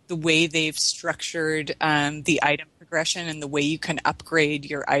and the way they've structured the item progression and the way you can upgrade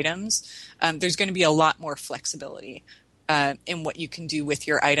your items, there's going to be a lot more flexibility in what you can do with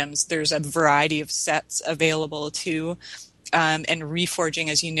your items. There's a variety of sets available too. And reforging,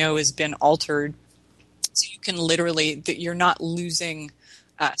 as you know, has been altered. So you can literally, you're not losing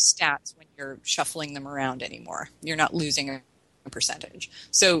stats when you're shuffling them around anymore. You're not losing a percentage.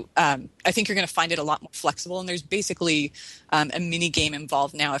 So I think you're going to find it a lot more flexible. And there's basically a mini game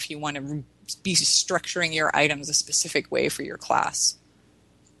involved now if you want to be structuring your items a specific way for your class.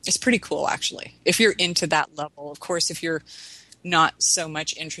 It's pretty cool, actually, if you're into that level. Of course, if you're not so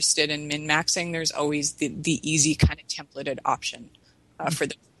much interested in min-maxing, there's always the easy kind of templated option for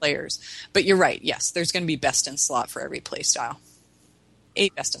the players. But you're right, yes, there's going to be best in slot for every playstyle. A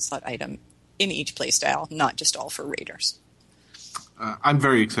best in slot item in each playstyle, not just all for raiders. I'm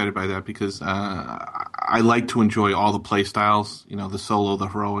very excited by that because I like to enjoy all the playstyles, the solo, the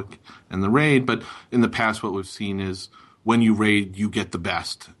heroic, and the raid. But in the past, what we've seen is when you raid, you get the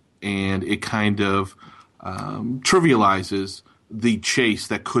best. And it kind of trivializes the chase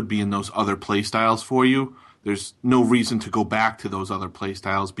that could be in those other playstyles for you. There's no reason to go back to those other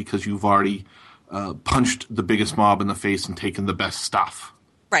playstyles because you've already punched the biggest mob in the face and taken the best stuff.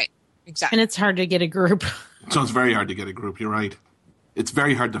 Right, exactly. And it's hard to get a group. So it's very hard to get a group, you're right. It's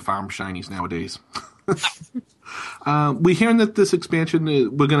very hard to farm shinies nowadays. We're hearing that this expansion, it's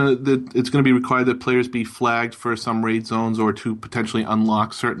going to be required that players be flagged for some raid zones or to potentially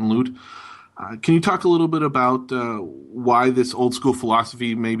unlock certain loot. Can you talk a little bit about why this old school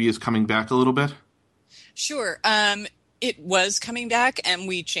philosophy maybe is coming back a little bit? Sure. It was coming back, and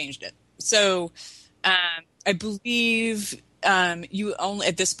we changed it. So I believe you only,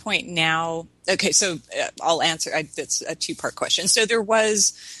 at this point now... Okay, so I'll answer. It's a two-part question. So there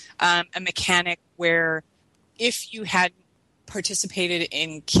was a mechanic where if you had participated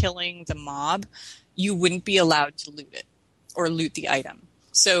in killing the mob, you wouldn't be allowed to loot it or loot the item.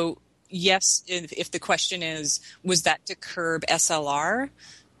 So yes, if the question is, was that to curb SLR?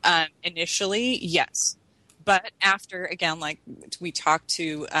 Initially, yes. But after, again, like we talked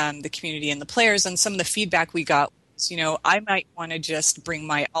to the community and the players, and some of the feedback we got was, I might want to just bring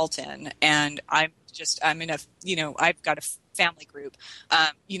my alt in, and I'm in a, I've got a family group,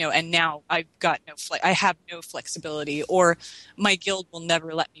 and now I've got I have no flexibility, or my guild will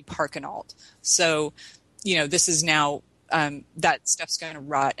never let me park an alt. So, this is now, that stuff's going to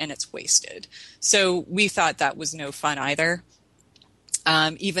rot and it's wasted. So we thought that was no fun either.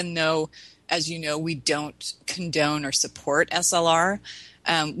 Even though, as you know, we don't condone or support SLR.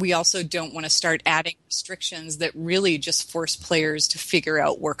 We also don't want to start adding restrictions that really just force players to figure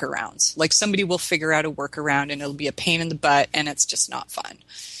out workarounds. Like somebody will figure out a workaround and it'll be a pain in the butt and it's just not fun.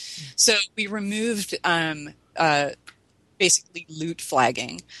 So we removed basically loot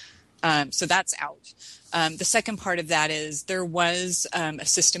flagging. So that's out. The second part of that is there was a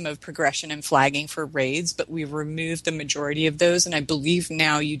system of progression and flagging for raids, but we've removed the majority of those. And I believe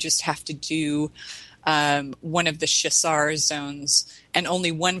now you just have to do one of the Shisar zones, and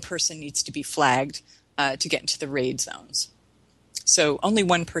only one person needs to be flagged to get into the raid zones. So only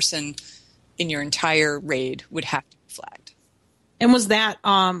one person in your entire raid would have to be flagged. And was that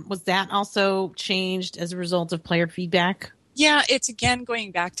also changed as a result of player feedback? Yeah, it's again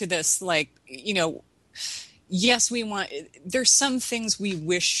going back to this, yes, there's some things we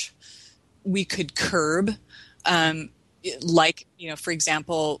wish we could curb, for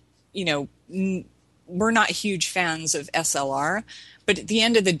example, we're not huge fans of SLR, but at the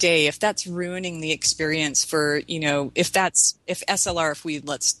end of the day, if that's ruining the experience for, if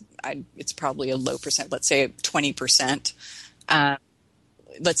SLR, it's probably a low percent, let's say 20%,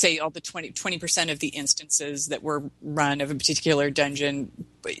 let's say all the 20% of the instances that were run of a particular dungeon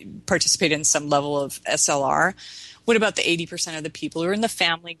participate in some level of SLR. What about the 80% of the people who are in the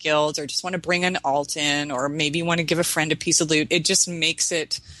family guilds or just want to bring an alt in or maybe want to give a friend a piece of loot? It just makes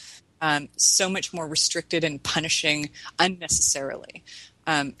it so much more restricted and punishing unnecessarily.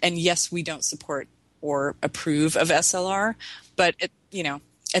 And yes, we don't support or approve of SLR, but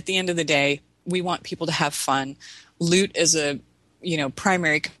at the end of the day, we want people to have fun. Loot is a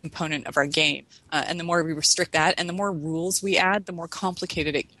primary component of our game. And the more we restrict that and the more rules we add, the more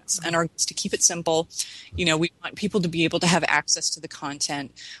complicated it gets. And our goal is to keep it simple. We want people to be able to have access to the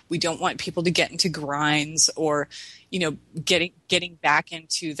content. We don't want people to get into grinds or, getting back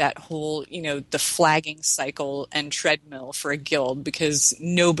into that whole, the flagging cycle and treadmill for a guild because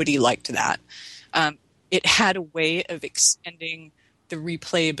nobody liked that. It had a way of extending the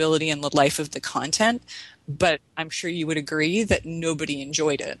replayability and the life of the content, but I'm sure you would agree that nobody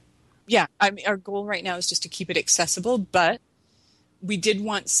enjoyed it. Yeah, our goal right now is just to keep it accessible, but we did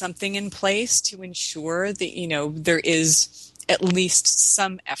want something in place to ensure that, there is at least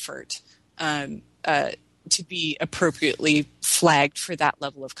some effort to be appropriately flagged for that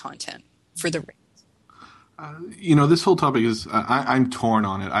level of content for the raids. This whole topic is, I'm torn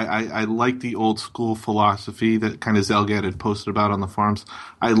on it. I like the old school philosophy that kind of Zelgad had posted about on the forums.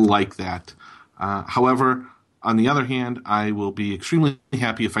 I like that. However, on the other hand, I will be extremely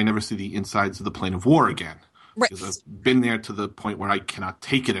happy if I never see the insides of the Plane of War again. Right. Because I've been there to the point where I cannot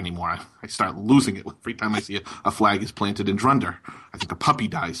take it anymore. I start losing it every time I see a flag is planted in Drunder. I think a puppy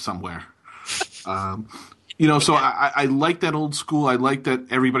dies somewhere. So I like that old school. I like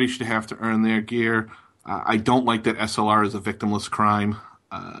that everybody should have to earn their gear. I don't like that SLR is a victimless crime.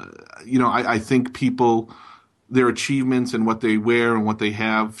 I think people, their achievements and what they wear and what they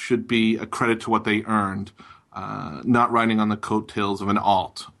have should be a credit to what they earned, not riding on the coattails of an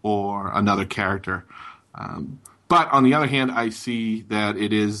alt or another character. But on the other hand, I see that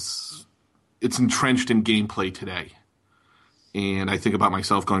it's entrenched in gameplay today. And I think about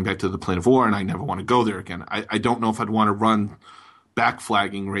myself going back to the Plane of War, and I never want to go there again. I don't know if I'd want to run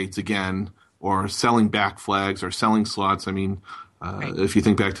backflagging raids again, or selling back flags, or selling slots. I mean, right. If you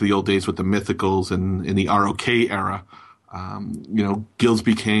think back to the old days with the mythicals and in the ROK era, guilds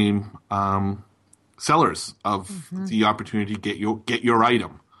became sellers of the opportunity to get your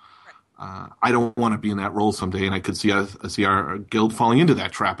item. Right. I don't want to be in that role someday, and I could see our guild falling into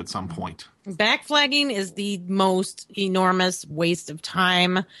that trap at some point. Backflagging is the most enormous waste of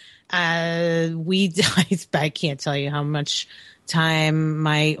time. I can't tell you how much time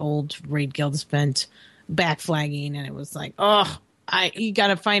my old raid guild spent backflagging, and it was like, you got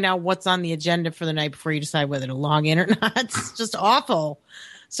to find out what's on the agenda for the night before you decide whether to log in or not. It's just awful.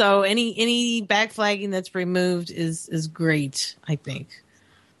 So any backflagging that's removed is great, I think.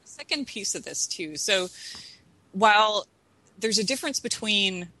 Second piece of this too. So while there's a difference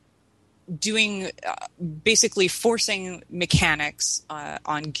between doing basically forcing mechanics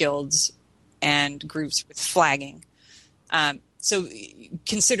on guilds and groups with flagging. So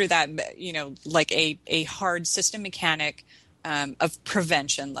consider that, like a hard system mechanic of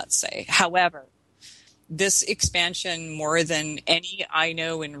prevention, let's say. However, this expansion, more than any I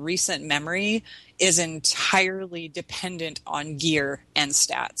know in recent memory, is entirely dependent on gear and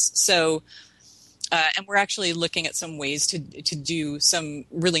stats. So, and we're actually looking at some ways to do some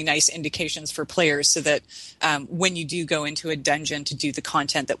really nice indications for players so that when you do go into a dungeon to do the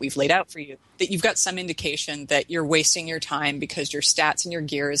content that we've laid out for you, that you've got some indication that you're wasting your time because your stats and your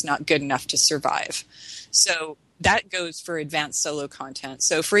gear is not good enough to survive. So that goes for advanced solo content.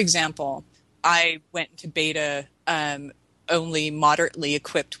 So, for example, I went into beta only moderately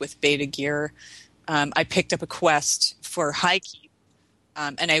equipped with beta gear. I picked up a quest for high keep,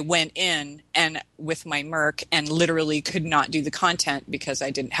 and I went in and with my merc and literally could not do the content because I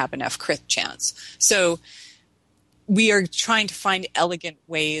didn't have enough crit chance. So we are trying to find elegant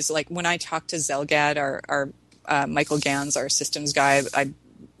ways. Like when I talk to Zelgad, our Michael Gans, our systems guy, I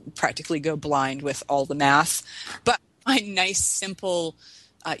practically go blind with all the math. But find nice, simple,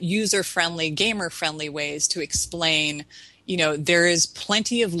 user-friendly, gamer-friendly ways to explain, there is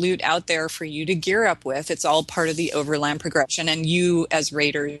plenty of loot out there for you to gear up with. It's all part of the overland progression, and you as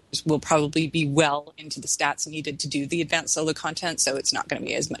raiders will probably be well into the stats needed to do the advanced solo content, so it's not going to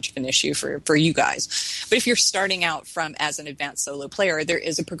be as much of an issue for you guys. But if you're starting out as an advanced solo player, there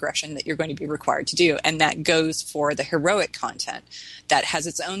is a progression that you're going to be required to do, and that goes for the heroic content that has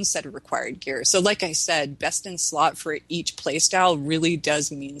its own set of required gear. So like I said, best in slot for each playstyle really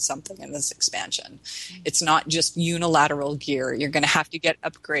does mean something in this expansion. It's not just unilateral gear. You're going to have to get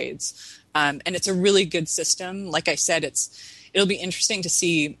upgrades. And it's a really good system. Like I said, it'll be interesting to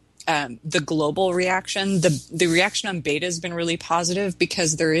see the global reaction. The reaction on beta has been really positive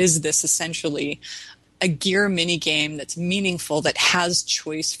because there is this essentially a gear mini game that's meaningful, that has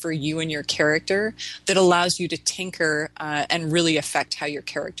choice for you and your character, that allows you to tinker and really affect how your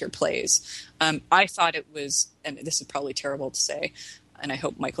character plays. I thought it was, and this is probably terrible to say, and I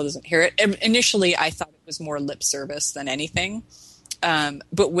hope Michael doesn't hear it. Initially, I thought it was more lip service than anything.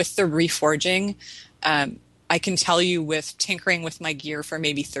 But with the reforging, I can tell you, with tinkering with my gear for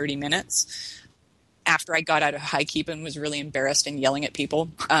maybe 30 minutes, after I got out of high keep and was really embarrassed and yelling at people,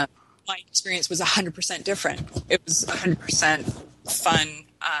 my experience was 100% different. It was 100% fun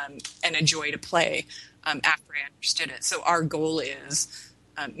and a joy to play after I understood it. So our goal is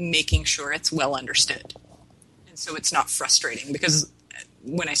making sure it's well understood. And so it's not frustrating, because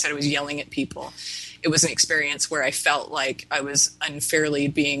when I said I was yelling at people, it was an experience where I felt like I was unfairly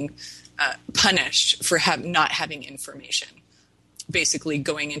being punished for not having information. Basically,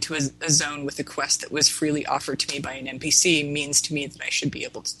 going into a zone with a quest that was freely offered to me by an NPC means to me that I should be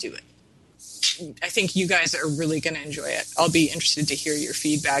able to do it. I think you guys are really going to enjoy it. I'll be interested to hear your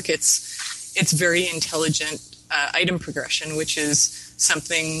feedback. It's very intelligent item progression, which is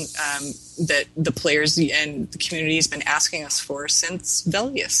something that the players and the community has been asking us for since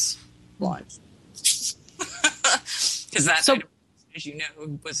Velius launched. Because that item, as you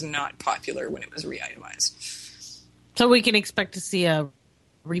know, was not popular when it was re-itemized. So we can expect to see a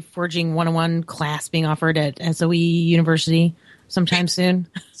Reforging 101 class being offered at SOE University sometime soon.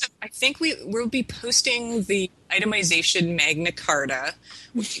 So I think we'll be posting the itemization Magna Carta,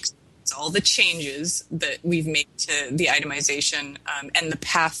 which explains all the changes that we've made to the itemization and the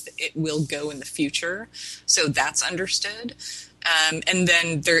path it will go in the future. So that's understood. And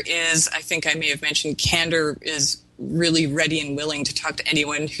then there is, I think I may have mentioned, Candor is really ready and willing to talk to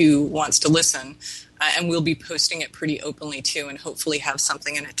anyone who wants to listen. And we'll be posting it pretty openly too, and hopefully have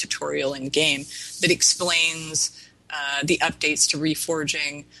something in a tutorial in game that explains the updates to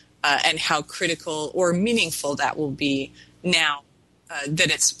Reforging and how critical or meaningful that will be now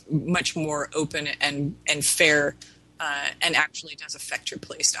that it's much more open and fair and actually does affect your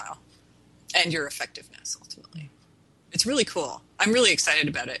playstyle and your effectiveness ultimately. It's really cool. I'm really excited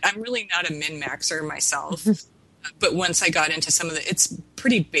about it. I'm really not a min-maxer myself. But once I got into some of it's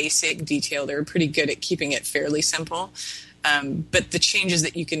pretty basic detail. They're pretty good at keeping it fairly simple. But the changes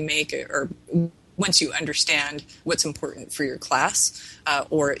that you can make are, once you understand what's important for your class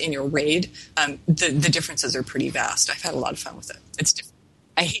or in your raid, the differences are pretty vast. I've had a lot of fun with it. It's different.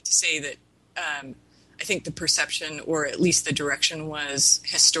 I hate to say that I think the perception, or at least the direction, was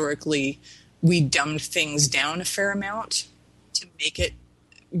historically we dumbed things down a fair amount to make it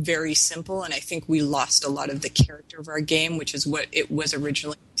very simple, and I think we lost a lot of the character of our game, which is what it was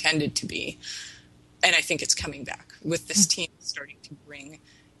originally intended to be. And I think it's coming back with this team starting to bring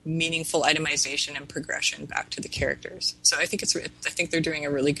meaningful itemization and progression back to the characters. So I think they're doing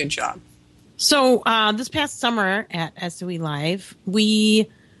a really good job. So this past summer at SOE Live, we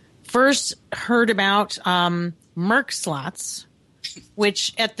first heard about Merc slots,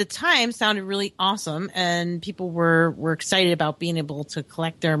 which at the time sounded really awesome, and people were excited about being able to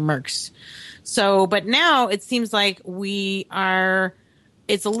collect their mercs. So, but now it seems like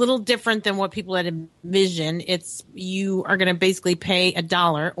it's a little different than what people had envisioned. You are going to basically pay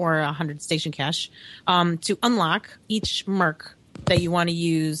 $1 or 100 station cash to unlock each merc that you want to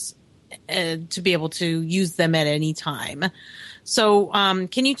use to be able to use them at any time. So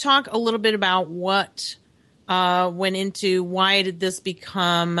can you talk a little bit about what went into why did this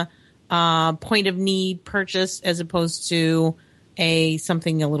become point of need purchase as opposed to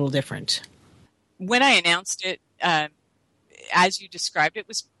something a little different? When I announced it, as you described, it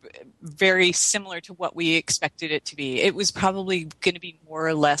was very similar to what we expected it to be. It was probably going to be more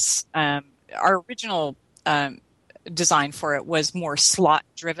or less our original design for it was more slot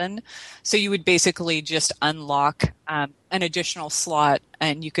driven. So you would basically just unlock an additional slot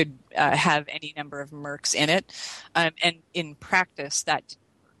and you could have any number of mercs in it. And in practice, that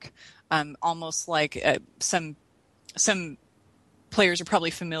didn't work. Almost like some players are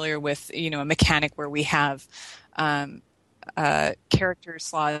probably familiar with, a mechanic where we have character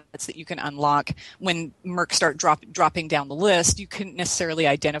slots that you can unlock. When mercs start dropping down the list, you couldn't necessarily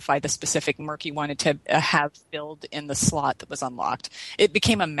identify the specific merc you wanted to have filled in the slot that was unlocked. It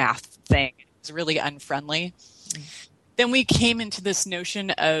became a math thing. It was really unfriendly. Then we came into this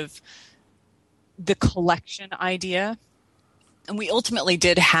notion of the collection idea, and we ultimately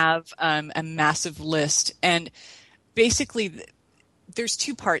did have a massive list. And basically, there's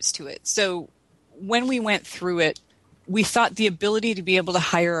two parts to it. So when we went through it, we thought the ability to be able to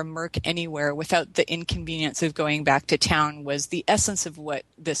hire a merc anywhere without the inconvenience of going back to town was the essence of what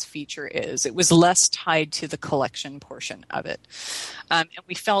this feature is. It was less tied to the collection portion of it. And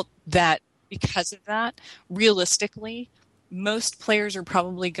we felt that because of that, realistically, most players are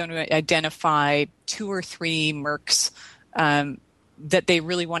probably going to identify 2 or 3 mercs that they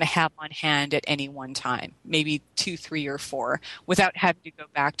really want to have on hand at any one time, maybe 2, 3, or 4, without having to go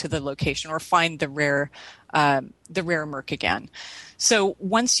back to the location or find the rare merc again. So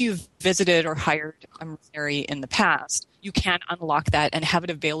once you've visited or hired a mercenary in the past, you can unlock that and have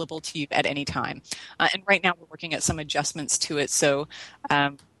it available to you at any time. And right now we're working at some adjustments to it. So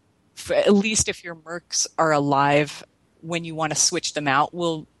at least if your mercs are alive when you want to switch them out,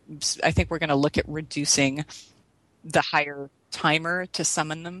 I think we're going to look at reducing the hire timer to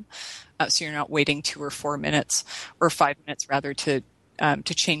summon them, so you're not waiting 2 or 4 minutes or 5 minutes rather to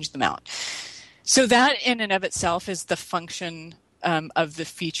change them out. So that in and of itself is the function of the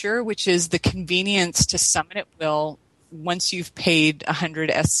feature, which is the convenience to summon at will once you've paid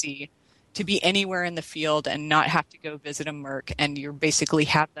 100 SC to be anywhere in the field and not have to go visit a merc, and you basically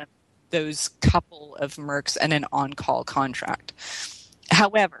have those couple of mercs and an on-call contract.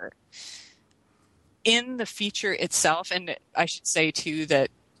 However, in the feature itself, and I should say too that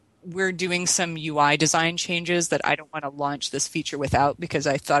we're doing some UI design changes that I don't want to launch this feature without, because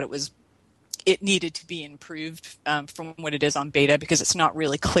I thought it needed to be improved from what it is on beta, because it's not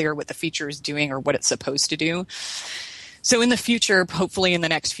really clear what the feature is doing or what it's supposed to do. So in the future, hopefully in the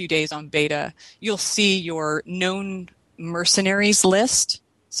next few days on beta, you'll see your known mercenaries list.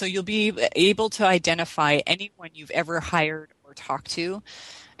 So you'll be able to identify anyone you've ever hired or talked to,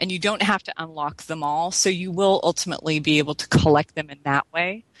 and you don't have to unlock them all. So you will ultimately be able to collect them in that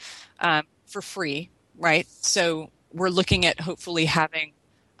way for free, right? So we're looking at hopefully having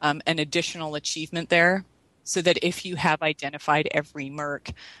an additional achievement there, so that if you have identified every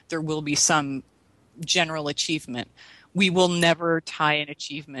merc, there will be some general achievement. We will never tie an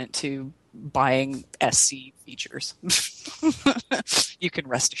achievement to buying SC features. You can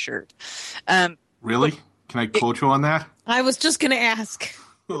rest assured. Really? Can I quote you on that? I was just going to ask.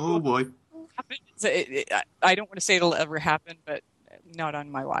 Oh, boy. I don't want to say it'll ever happen, but not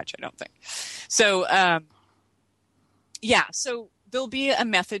on my watch, I don't think. So, so there'll be a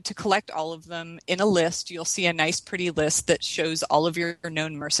method to collect all of them in a list. You'll see a nice, pretty list that shows all of your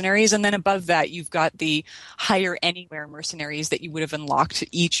known mercenaries. And then above that, you've got the hire anywhere mercenaries that you would have unlocked,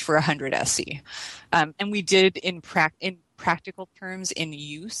 each for 100 SC. And we did in practical terms in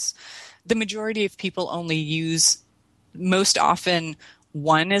use. The majority of people only use, most often,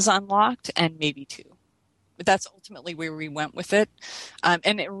 1 is unlocked and maybe 2. But that's ultimately where we went with it.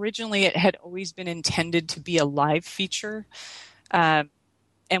 And originally it had always been intended to be a live feature. And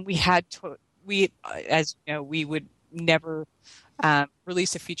as you know, we would never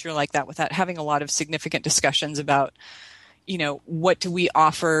release a feature like that without having a lot of significant discussions about, what do we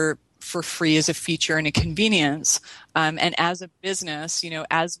offer for free as a feature and a convenience. And as a business,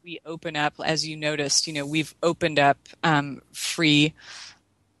 as we open up, as you noticed, we've opened up free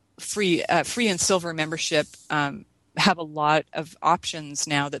and silver membership, have a lot of options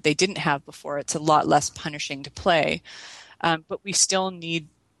now that they didn't have before. It's a lot less punishing to play. But we still need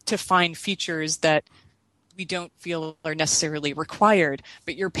to find features that we don't feel are necessarily required,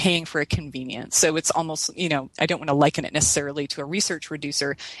 but you're paying for a convenience. So it's almost, I don't want to liken it necessarily to a research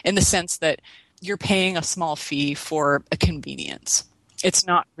reducer in the sense that you're paying a small fee for a convenience. It's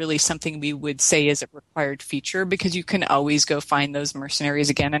not really something we would say is a required feature, because you can always go find those mercenaries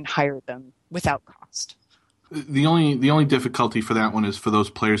again and hire them without cost. The only difficulty for that one is for those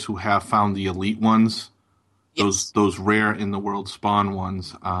players who have found the elite ones, Yes. those rare in the world spawn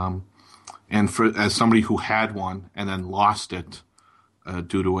ones. And as somebody who had one and then lost it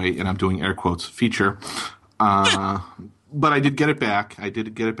due to and I'm doing air quotes, feature, but I did get it back. I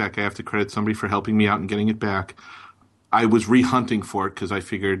have to credit somebody for helping me out and getting it back. I was re-hunting for it because I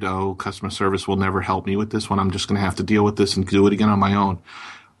figured, customer service will never help me with this one. I'm just going to have to deal with this and do it again on my own.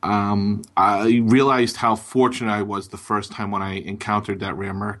 I realized how fortunate I was the first time when I encountered that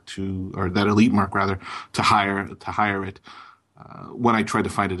rare merc or that elite merc rather, to hire it. When I tried to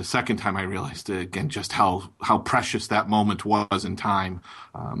find it a second time, I realized again just how precious that moment was in time.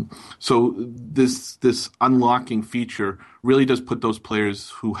 So this unlocking feature really does put those players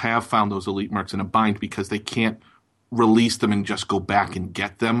who have found those elite mercs in a bind, because they can't release them and just go back and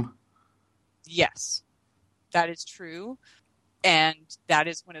get them. Yes, that is true. And that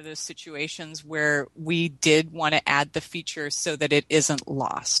is one of those situations where we did want to add the feature so that it isn't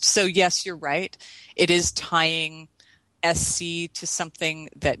lost. So yes, you're right. It is tying SC to something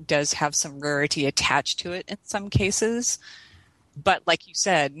that does have some rarity attached to it in some cases. But like you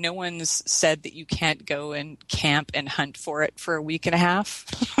said, no one's said that you can't go and camp and hunt for it for a week and a half.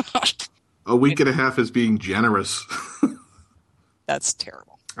 A week and a half is being generous. That's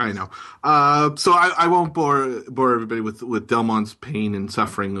terrible. I know. So I won't bore everybody with Delmont's pain and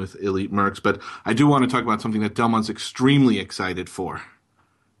suffering with Elite Mercs, but I do want to talk about something that Delmont's extremely excited for.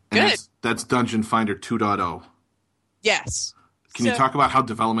 And Good. That's Dungeon Finder 2.0. Yes. Can you talk about how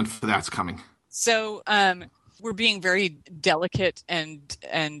development for that's coming? So we're being very delicate and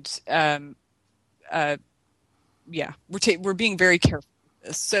we're being very careful with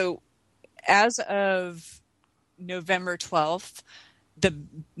this. So as of November 12th, the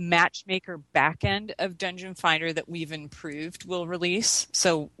matchmaker backend of Dungeon Finder that we've improved will release.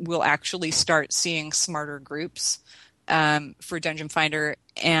 So we'll actually start seeing smarter groups for Dungeon Finder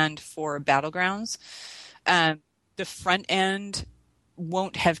and for Battlegrounds. The front end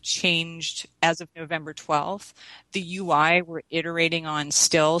won't have changed as of November 12th. The UI we're iterating on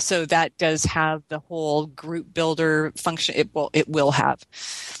still, so that does have the whole group builder function. It will have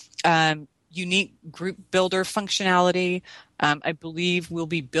unique group builder functionality. I believe we'll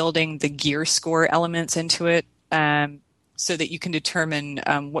be building the gear score elements into it so that you can determine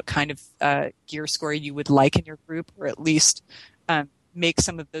what kind of gear score you would like in your group, or at least make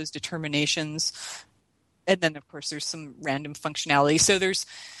some of those determinations. And then, of course, there's some random functionality. So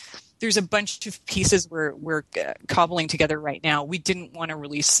there's a bunch of pieces we're cobbling together right now. We didn't want to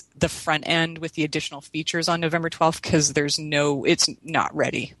release the front end with the additional features on November 12th because it's not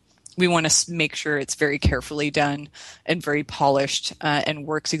ready. We want to make sure it's very carefully done and very polished and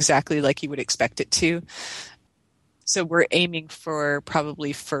works exactly like you would expect it to. So we're aiming for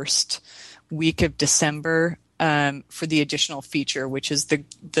probably first week of December for the additional feature, which is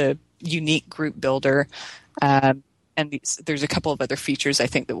the unique group builder. And there's a couple of other features I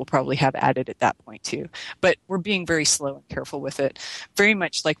think that we'll probably have added at that point too. But we're being very slow and careful with it, very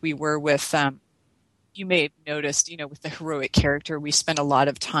much like we were with you may have noticed, with the heroic character, we spent a lot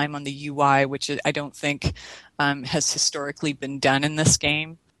of time on the UI, which I don't think has historically been done in this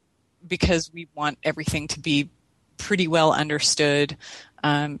game, because we want everything to be pretty well understood.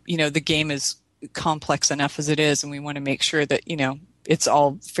 The game is complex enough as it is, and we want to make sure that, it's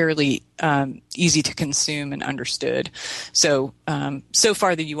all fairly easy to consume and understood. So, so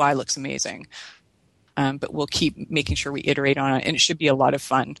far the UI looks amazing. But we'll keep making sure we iterate on it, and it should be a lot of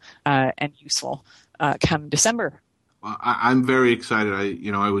fun and useful come December. Well, I'm very excited.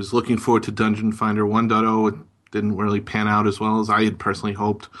 I was looking forward to Dungeon Finder 1.0. It didn't really pan out as well as I had personally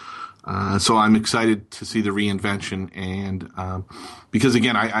hoped. So I'm excited to see the reinvention, and because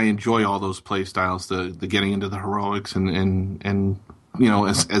again, I enjoy all those play styles, the getting into the heroics and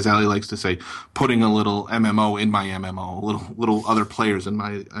as Ali likes to say, putting a little MMO in my MMO, little other players in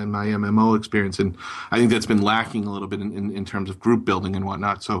my MMO experience, and I think that's been lacking a little bit in terms of group building and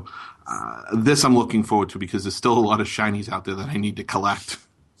whatnot. So this I'm looking forward to, because there's still a lot of shinies out there that I need to collect.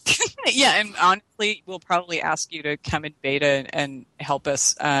 Yeah, and honestly, we'll probably ask you to come in beta and help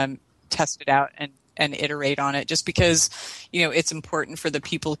us test it out and iterate on it, just because it's important for the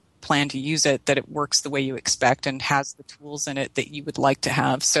people who plan to use it that it works the way you expect and has the tools in it that you would like to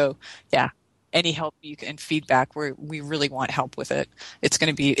have. So yeah, any help you can, feedback, we really want help with it.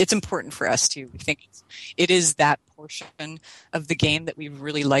 It's important for us too. We think it is that portion of the game that we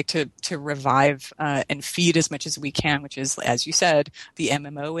really like to revive and feed as much as we can, which is, as you said, the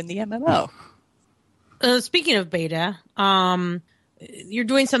MMO and the MMO. Speaking of beta, you're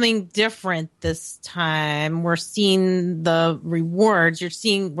doing something different this time. We're seeing the rewards. We're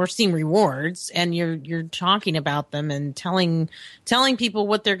seeing rewards, and you're talking about them and telling people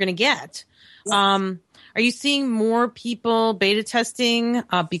what they're going to get. Are you seeing more people beta testing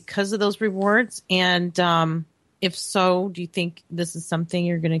because of those rewards? And if so, do you think this is something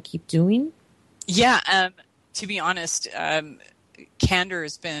you're going to keep doing? Yeah. To be honest, Candor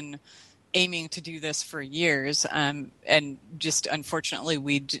has been aiming to do this for years, and just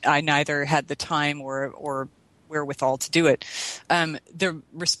unfortunately I neither had the time or wherewithal to do it. The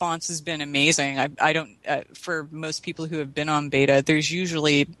response has been amazing. I don't for most people who have been on beta, there's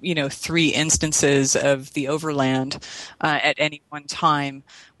usually 3 instances of the Overland at any one time,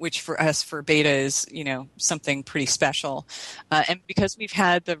 which for us for beta is something pretty special. And because we've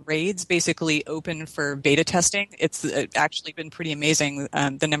had the raids basically open for beta testing, it's actually been pretty amazing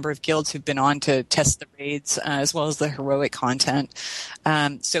the number of guilds who've been on to test the raids as well as the heroic content.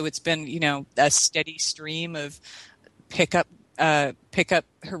 So it's been a steady stream of pickup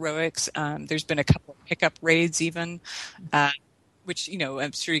heroics. There's been a couple of pickup raids even, which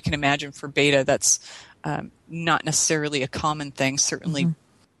I'm sure you can imagine for beta. That's not necessarily a common thing, certainly. Mm-hmm.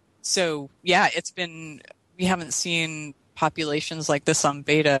 So yeah, we haven't seen populations like this on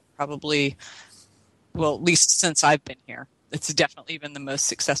beta probably, well, at least since I've been here. It's definitely been the most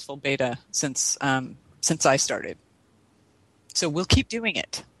successful beta since I started. So we'll keep doing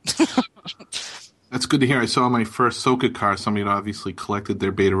it. That's good to hear. I saw my first Soka car. Somebody had obviously collected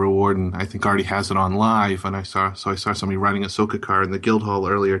their beta reward, and I think already has it on live. And I saw somebody riding a Soka car in the guild hall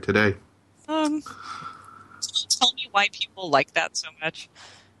earlier today. Tell me why people like that so much.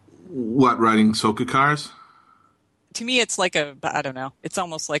 What, riding Soka cars? To me, it's like I don't know. It's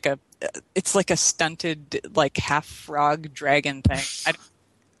almost like it's like a stunted, like half frog dragon thing.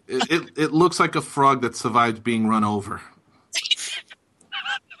 It looks like a frog that survived being run over.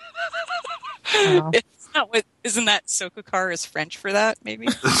 Wow. Isn't that Soka car is French for that? Maybe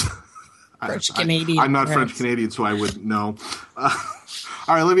French Canadian. I'm not French Canadian, so I wouldn't know. All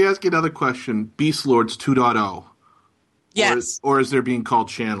right, let me ask you another question. Beast Lords 2.0. Yes. Or is there being called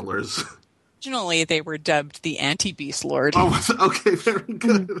channelers? Originally, they were dubbed the Anti-Beast Lord. Oh, okay, very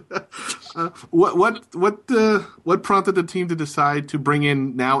good. What prompted the team to decide to bring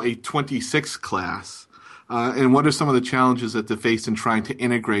in now a 26 class? And what are some of the challenges that they faced in trying to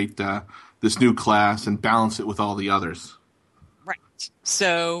integrate this new class and balance it with all the others? Right.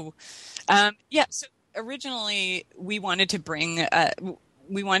 So, so originally we wanted to bring.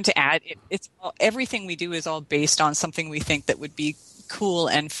 We wanted to add. Everything we do is all based on something we think that would be cool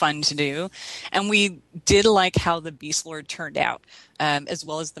and fun to do, and we did like how the Beast Lord turned out, as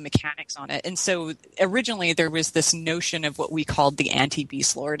well as the mechanics on it. And so originally there was this notion of what we called the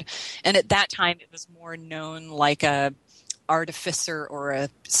Anti-Beast Lord, and at that time it was more known like a artificer or a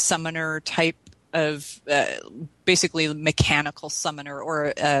summoner type of basically mechanical summoner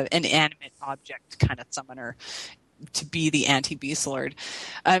or an inanimate object kind of summoner to be the Anti-Beast Lord.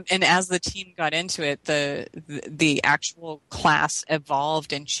 And as the team got into it, the actual class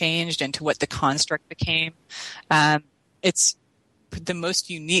evolved and changed into what the construct became. It's the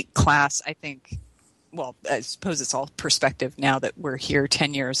most unique class, I think. Well, I suppose it's all perspective now that we're here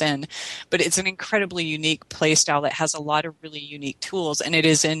 10 years in, but it's an incredibly unique playstyle that has a lot of really unique tools, and it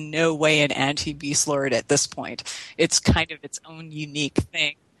is in no way an Anti-Beast Lord at this point. It's kind of its own unique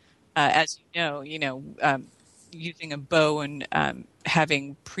thing. As you know, using a bow and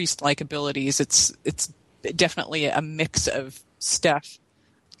having priest-like abilities, it's definitely a mix of stuff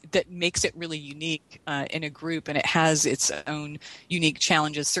that makes it really unique in a group, and it has its own unique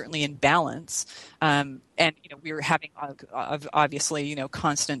challenges, certainly in balance. And we were having obviously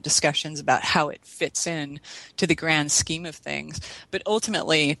constant discussions about how it fits in to the grand scheme of things. But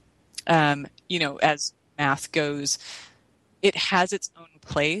ultimately, as math goes, it has its own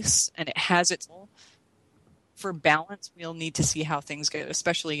place and it has its own. For balance, we'll need to see how things go,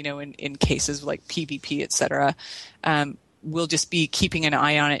 especially, in cases like PvP, et cetera. We'll just be keeping an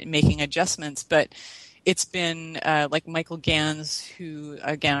eye on it and making adjustments. But it's been like Michael Gans, who,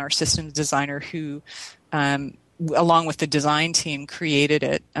 again, our systems designer, who, along with the design team, created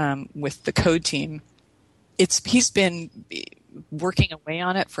it with the code team. He's been working away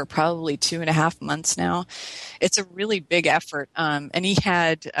on it for probably 2.5 months now. It's a really big effort. And we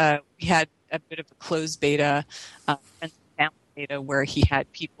had a bit of a closed beta and family beta where he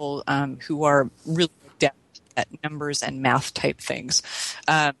had people who are really adept at numbers and math type things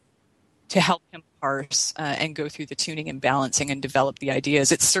to help him parse and go through the tuning and balancing and develop the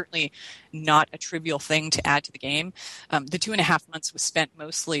ideas. It's certainly not a trivial thing to add to the game. The 2.5 months was spent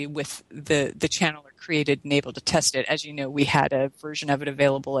mostly with the channeler created and able to test it. As you know, we had a version of it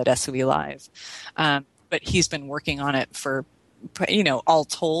available at SOE Live. But he's been working on it for, all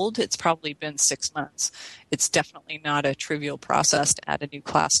told, it's probably been 6 months. It's definitely not a trivial process to add a new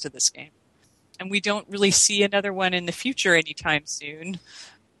class to this game. And we don't really see another one in the future anytime soon.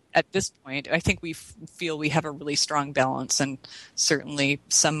 At this point, I think we feel we have a really strong balance, and certainly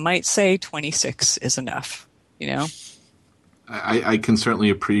some might say 26 is enough, I can certainly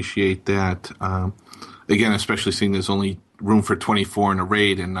appreciate that. Again, especially seeing there's only room for 24 in a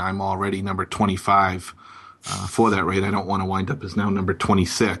raid, and I'm already number 25 for that raid. I don't want to wind up as now number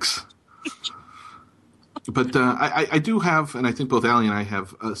 26. But I do have, and I think both Allie and I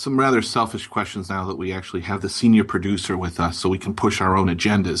have, some rather selfish questions now that we actually have the senior producer with us, so we can push our own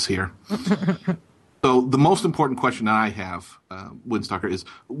agendas here. So the most important question that I have, Windstalker, is: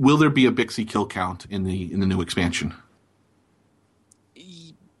 will there be a Bixie kill count in the new expansion?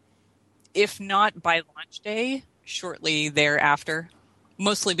 If not by launch day, shortly thereafter.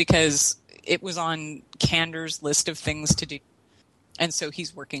 Mostly because it was on Kander's list of things to do. And so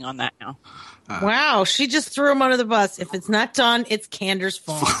he's working on that now. Wow, she just threw him under the bus. If it's not done, it's Kander's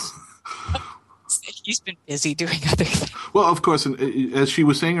fault. He's been busy doing other things. Well, of course, and as she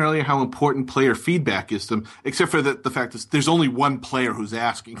was saying earlier, how important player feedback is to them, except for the fact that there's only one player who's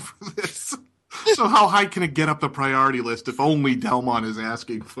asking for this. So how high can it get up the priority list if only Delmon is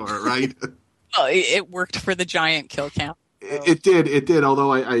asking for it, right? Well, it worked for the giant kill count. So. It did.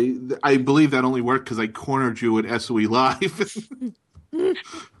 Although I believe that only worked because I cornered you at SOE Live.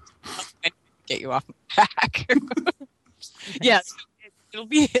 Get you off my back. Yes, it'll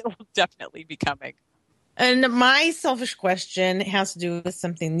definitely be coming. And my selfish question has to do with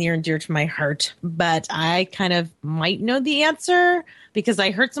something near and dear to my heart, but I kind of might know the answer because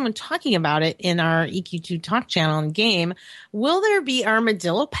I heard someone talking about it in our EQ2 Talk channel and game. Will there be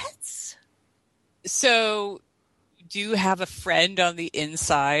armadillo pets? So, you do have a friend on the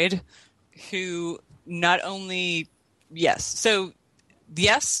inside who not only, yes to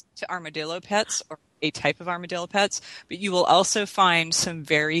armadillo pets or a type of armadillo pets, but you will also find some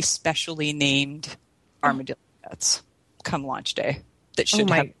very specially named armadillo pets come launch day that should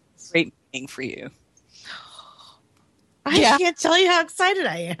have great meaning for you. I can't tell you how excited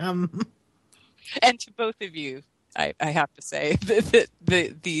I am. And to both of you, I have to say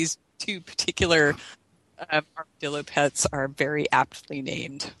that these two particular armadillo pets are very aptly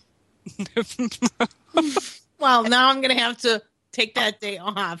named. Well, now I'm going to have to take that day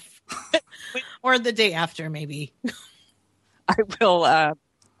off. Or the day after, maybe. I will.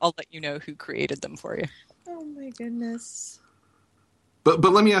 I'll let you know who created them for you. Oh my goodness! But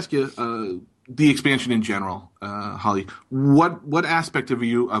let me ask you, the expansion in general, Holly. What aspect of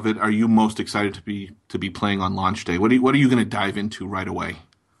it are you most excited to be playing on launch day? What are you going to dive into right away?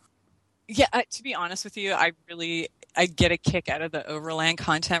 Yeah, to be honest with you, I get a kick out of the Overland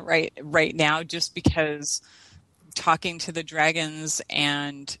content right now, just because talking to the dragons,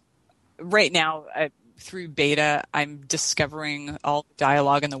 and right now through beta, I'm discovering all the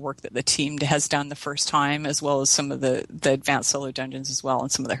dialogue and the work that the team has done the first time, as well as some of the advanced solo dungeons as well,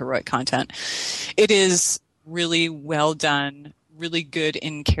 and some of the heroic content. It is really well done, really good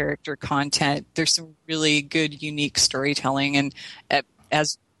in character content. There's some really good, unique storytelling, and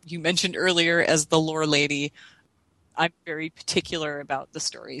as you mentioned earlier, as the lore lady, I'm very particular about the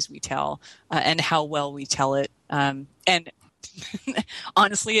stories we tell and how well we tell it. And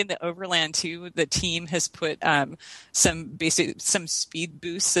honestly, in the Overland 2, the team has put some speed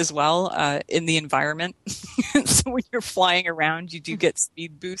boosts as well in the environment. So when you're flying around, you do get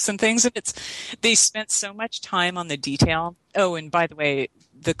speed boosts and things. And they spent so much time on the detail. Oh, and by the way,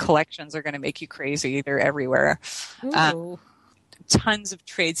 the collections are going to make you crazy. They're everywhere. Tons of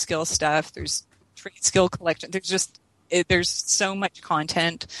trade skill stuff. There's trade skill collection. There's so much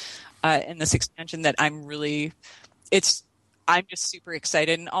content in this expansion that I'm just super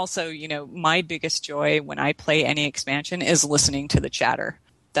excited. And also, my biggest joy when I play any expansion is listening to the chatter.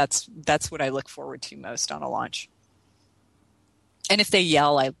 That's what I look forward to most on a launch. And if they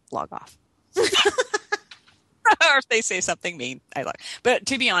yell, I log off. Or if they say something mean, I log. But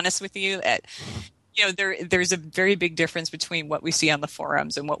to be honest with you, there's a very big difference between what we see on the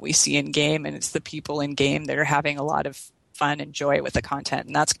forums and what we see in game, and it's the people in game that are having a lot of fun and joy with the content,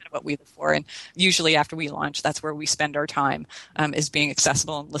 and that's kind of what we look for. And usually after we launch, that's where we spend our time, is being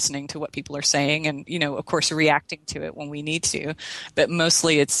accessible and listening to what people are saying, and of course reacting to it when we need to. But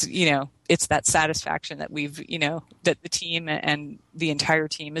mostly it's that satisfaction that we've that the team and the entire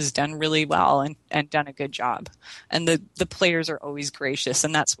team has done really well and done a good job, and the players are always gracious,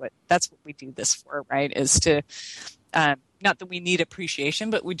 and that's what we do this for, right? Is to not that we need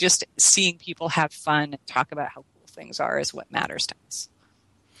appreciation, but we just seeing people have fun and talk about how things are is what matters to us.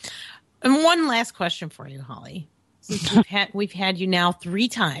 And one last question for you, Holly. Since we've had you now 3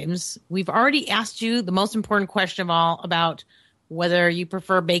 times, we've already asked you the most important question of all about whether you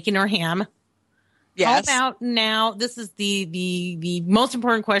prefer bacon or ham. Yes. How about now? This is the most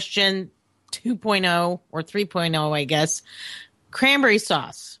important question, 2.0 or 3.0, I guess. Cranberry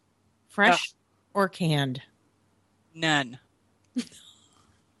sauce, fresh or canned? None.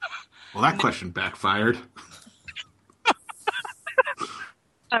 Well, that question backfired.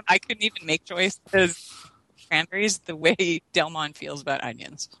 I couldn't even make choice because cranberries the way Delmon feels about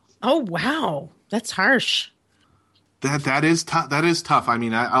onions. Oh wow, that's harsh. That is tough. That is tough. I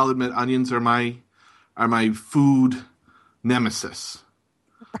mean, I'll admit onions are my food nemesis.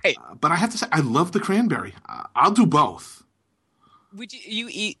 Right. But I have to say, I love the cranberry. I'll do both. Would you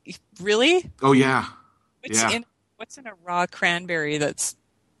eat really? Oh yeah. What's in a raw cranberry that's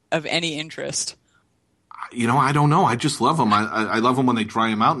of any interest? I don't know. I just love them. I love them when they dry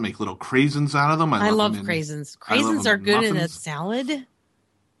them out and make little craisins out of them. I love craisins. Craisins are good in a salad.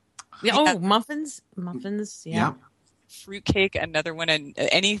 Yeah. Oh, muffins. Yeah. Fruit cake, another one, and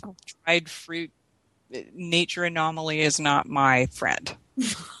any dried fruit nature anomaly is not my friend.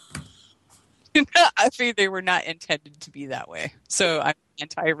 I think they were not intended to be that way. So I'm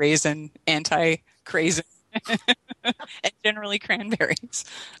anti-raisin, anti-craisin, and generally cranberries.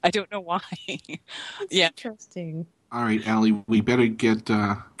 I don't know why. Yeah, Interesting. All right, Allie, we better get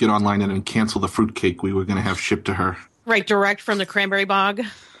online and cancel the fruitcake we were going to have shipped to her. Right, direct from the cranberry bog,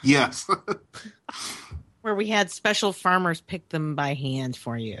 Yes. where we had special farmers pick them by hand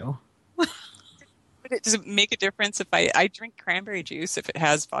for you. but does it make a difference if I drink cranberry juice if it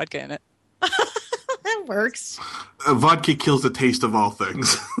has vodka in it? That works. Vodka kills the taste of all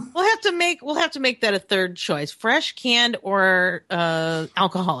things. We'll have to make that a third choice: fresh, canned, or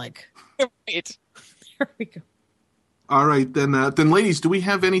alcoholic. Right. There we go. All right, then, ladies, do we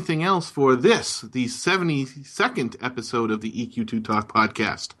have anything else for this, the 72nd episode of the EQ2 Talk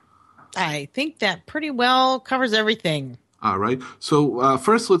podcast? I think that pretty well covers everything. All right. So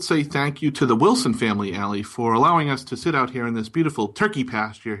first, let's say thank you to the Wilson family, Allie, for allowing us to sit out here in this beautiful turkey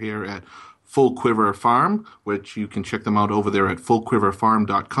pasture here at Full Quiver Farm, which you can check them out over there at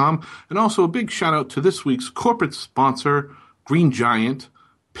fullquiverfarm.com. And also a big shout out to this week's corporate sponsor, Green Giant,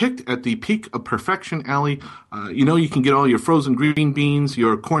 picked at the peak of perfection, Allie. You can get all your frozen green beans,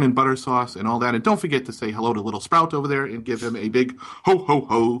 your corn and butter sauce, and all that. And don't forget to say hello to Little Sprout over there and give him a big ho, ho,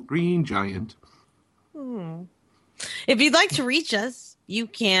 ho, Green Giant. If you'd like to reach us, you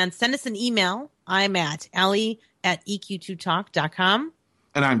can send us an email. I'm at Allie@EQ2Talk.com.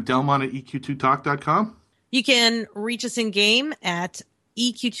 And I'm Delmon at EQ2Talk.com. You can reach us in game at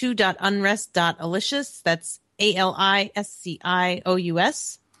EQ2.unrest.alicious. That's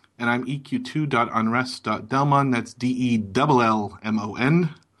ALISCIOUS. And I'm EQ2.unrest.delmon. That's DELLMON.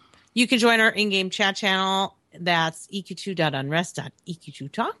 You can join our in-game chat channel. That's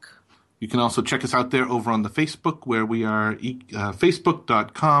EQ2.unrest.EQ2Talk. You can also check us out there over on the Facebook, where we are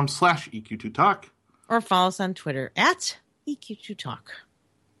facebook.com/EQ2Talk. Or follow us on Twitter at EQ2Talk.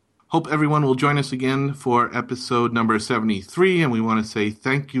 Hope everyone will join us again for episode number 73, and we want to say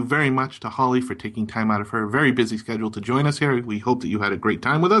thank you very much to Holly for taking time out of her very busy schedule to join us here. We hope that you had a great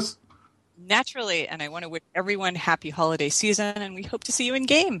time with us. Naturally, and I want to wish everyone happy holiday season, and we hope to see you in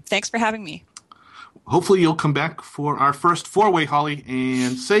game. Thanks for having me. Hopefully you'll come back for our first four-way, Holly,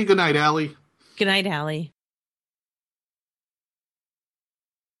 and say goodnight, Allie. Good night, Allie.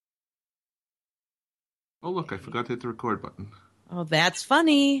 Oh, look, I forgot to hit the record button. Oh, that's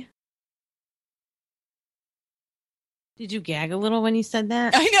funny. Did you gag a little when you said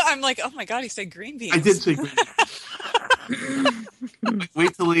that? I know. I'm like, oh my God, he said green beans. I did say green beans.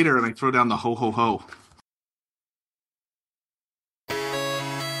 Wait till later and I throw down the ho, ho, ho.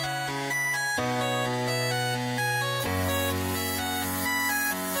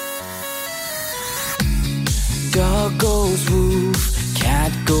 Dog goes woof,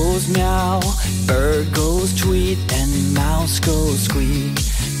 cat goes meow, bird goes tweet, and mouse goes squeak.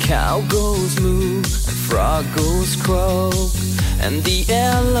 Cow goes moo, and frog goes croak, and the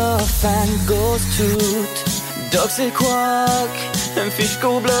elephant goes toot. Ducks say quack, and fish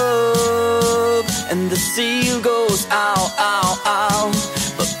go blub, and the seal goes ow, ow.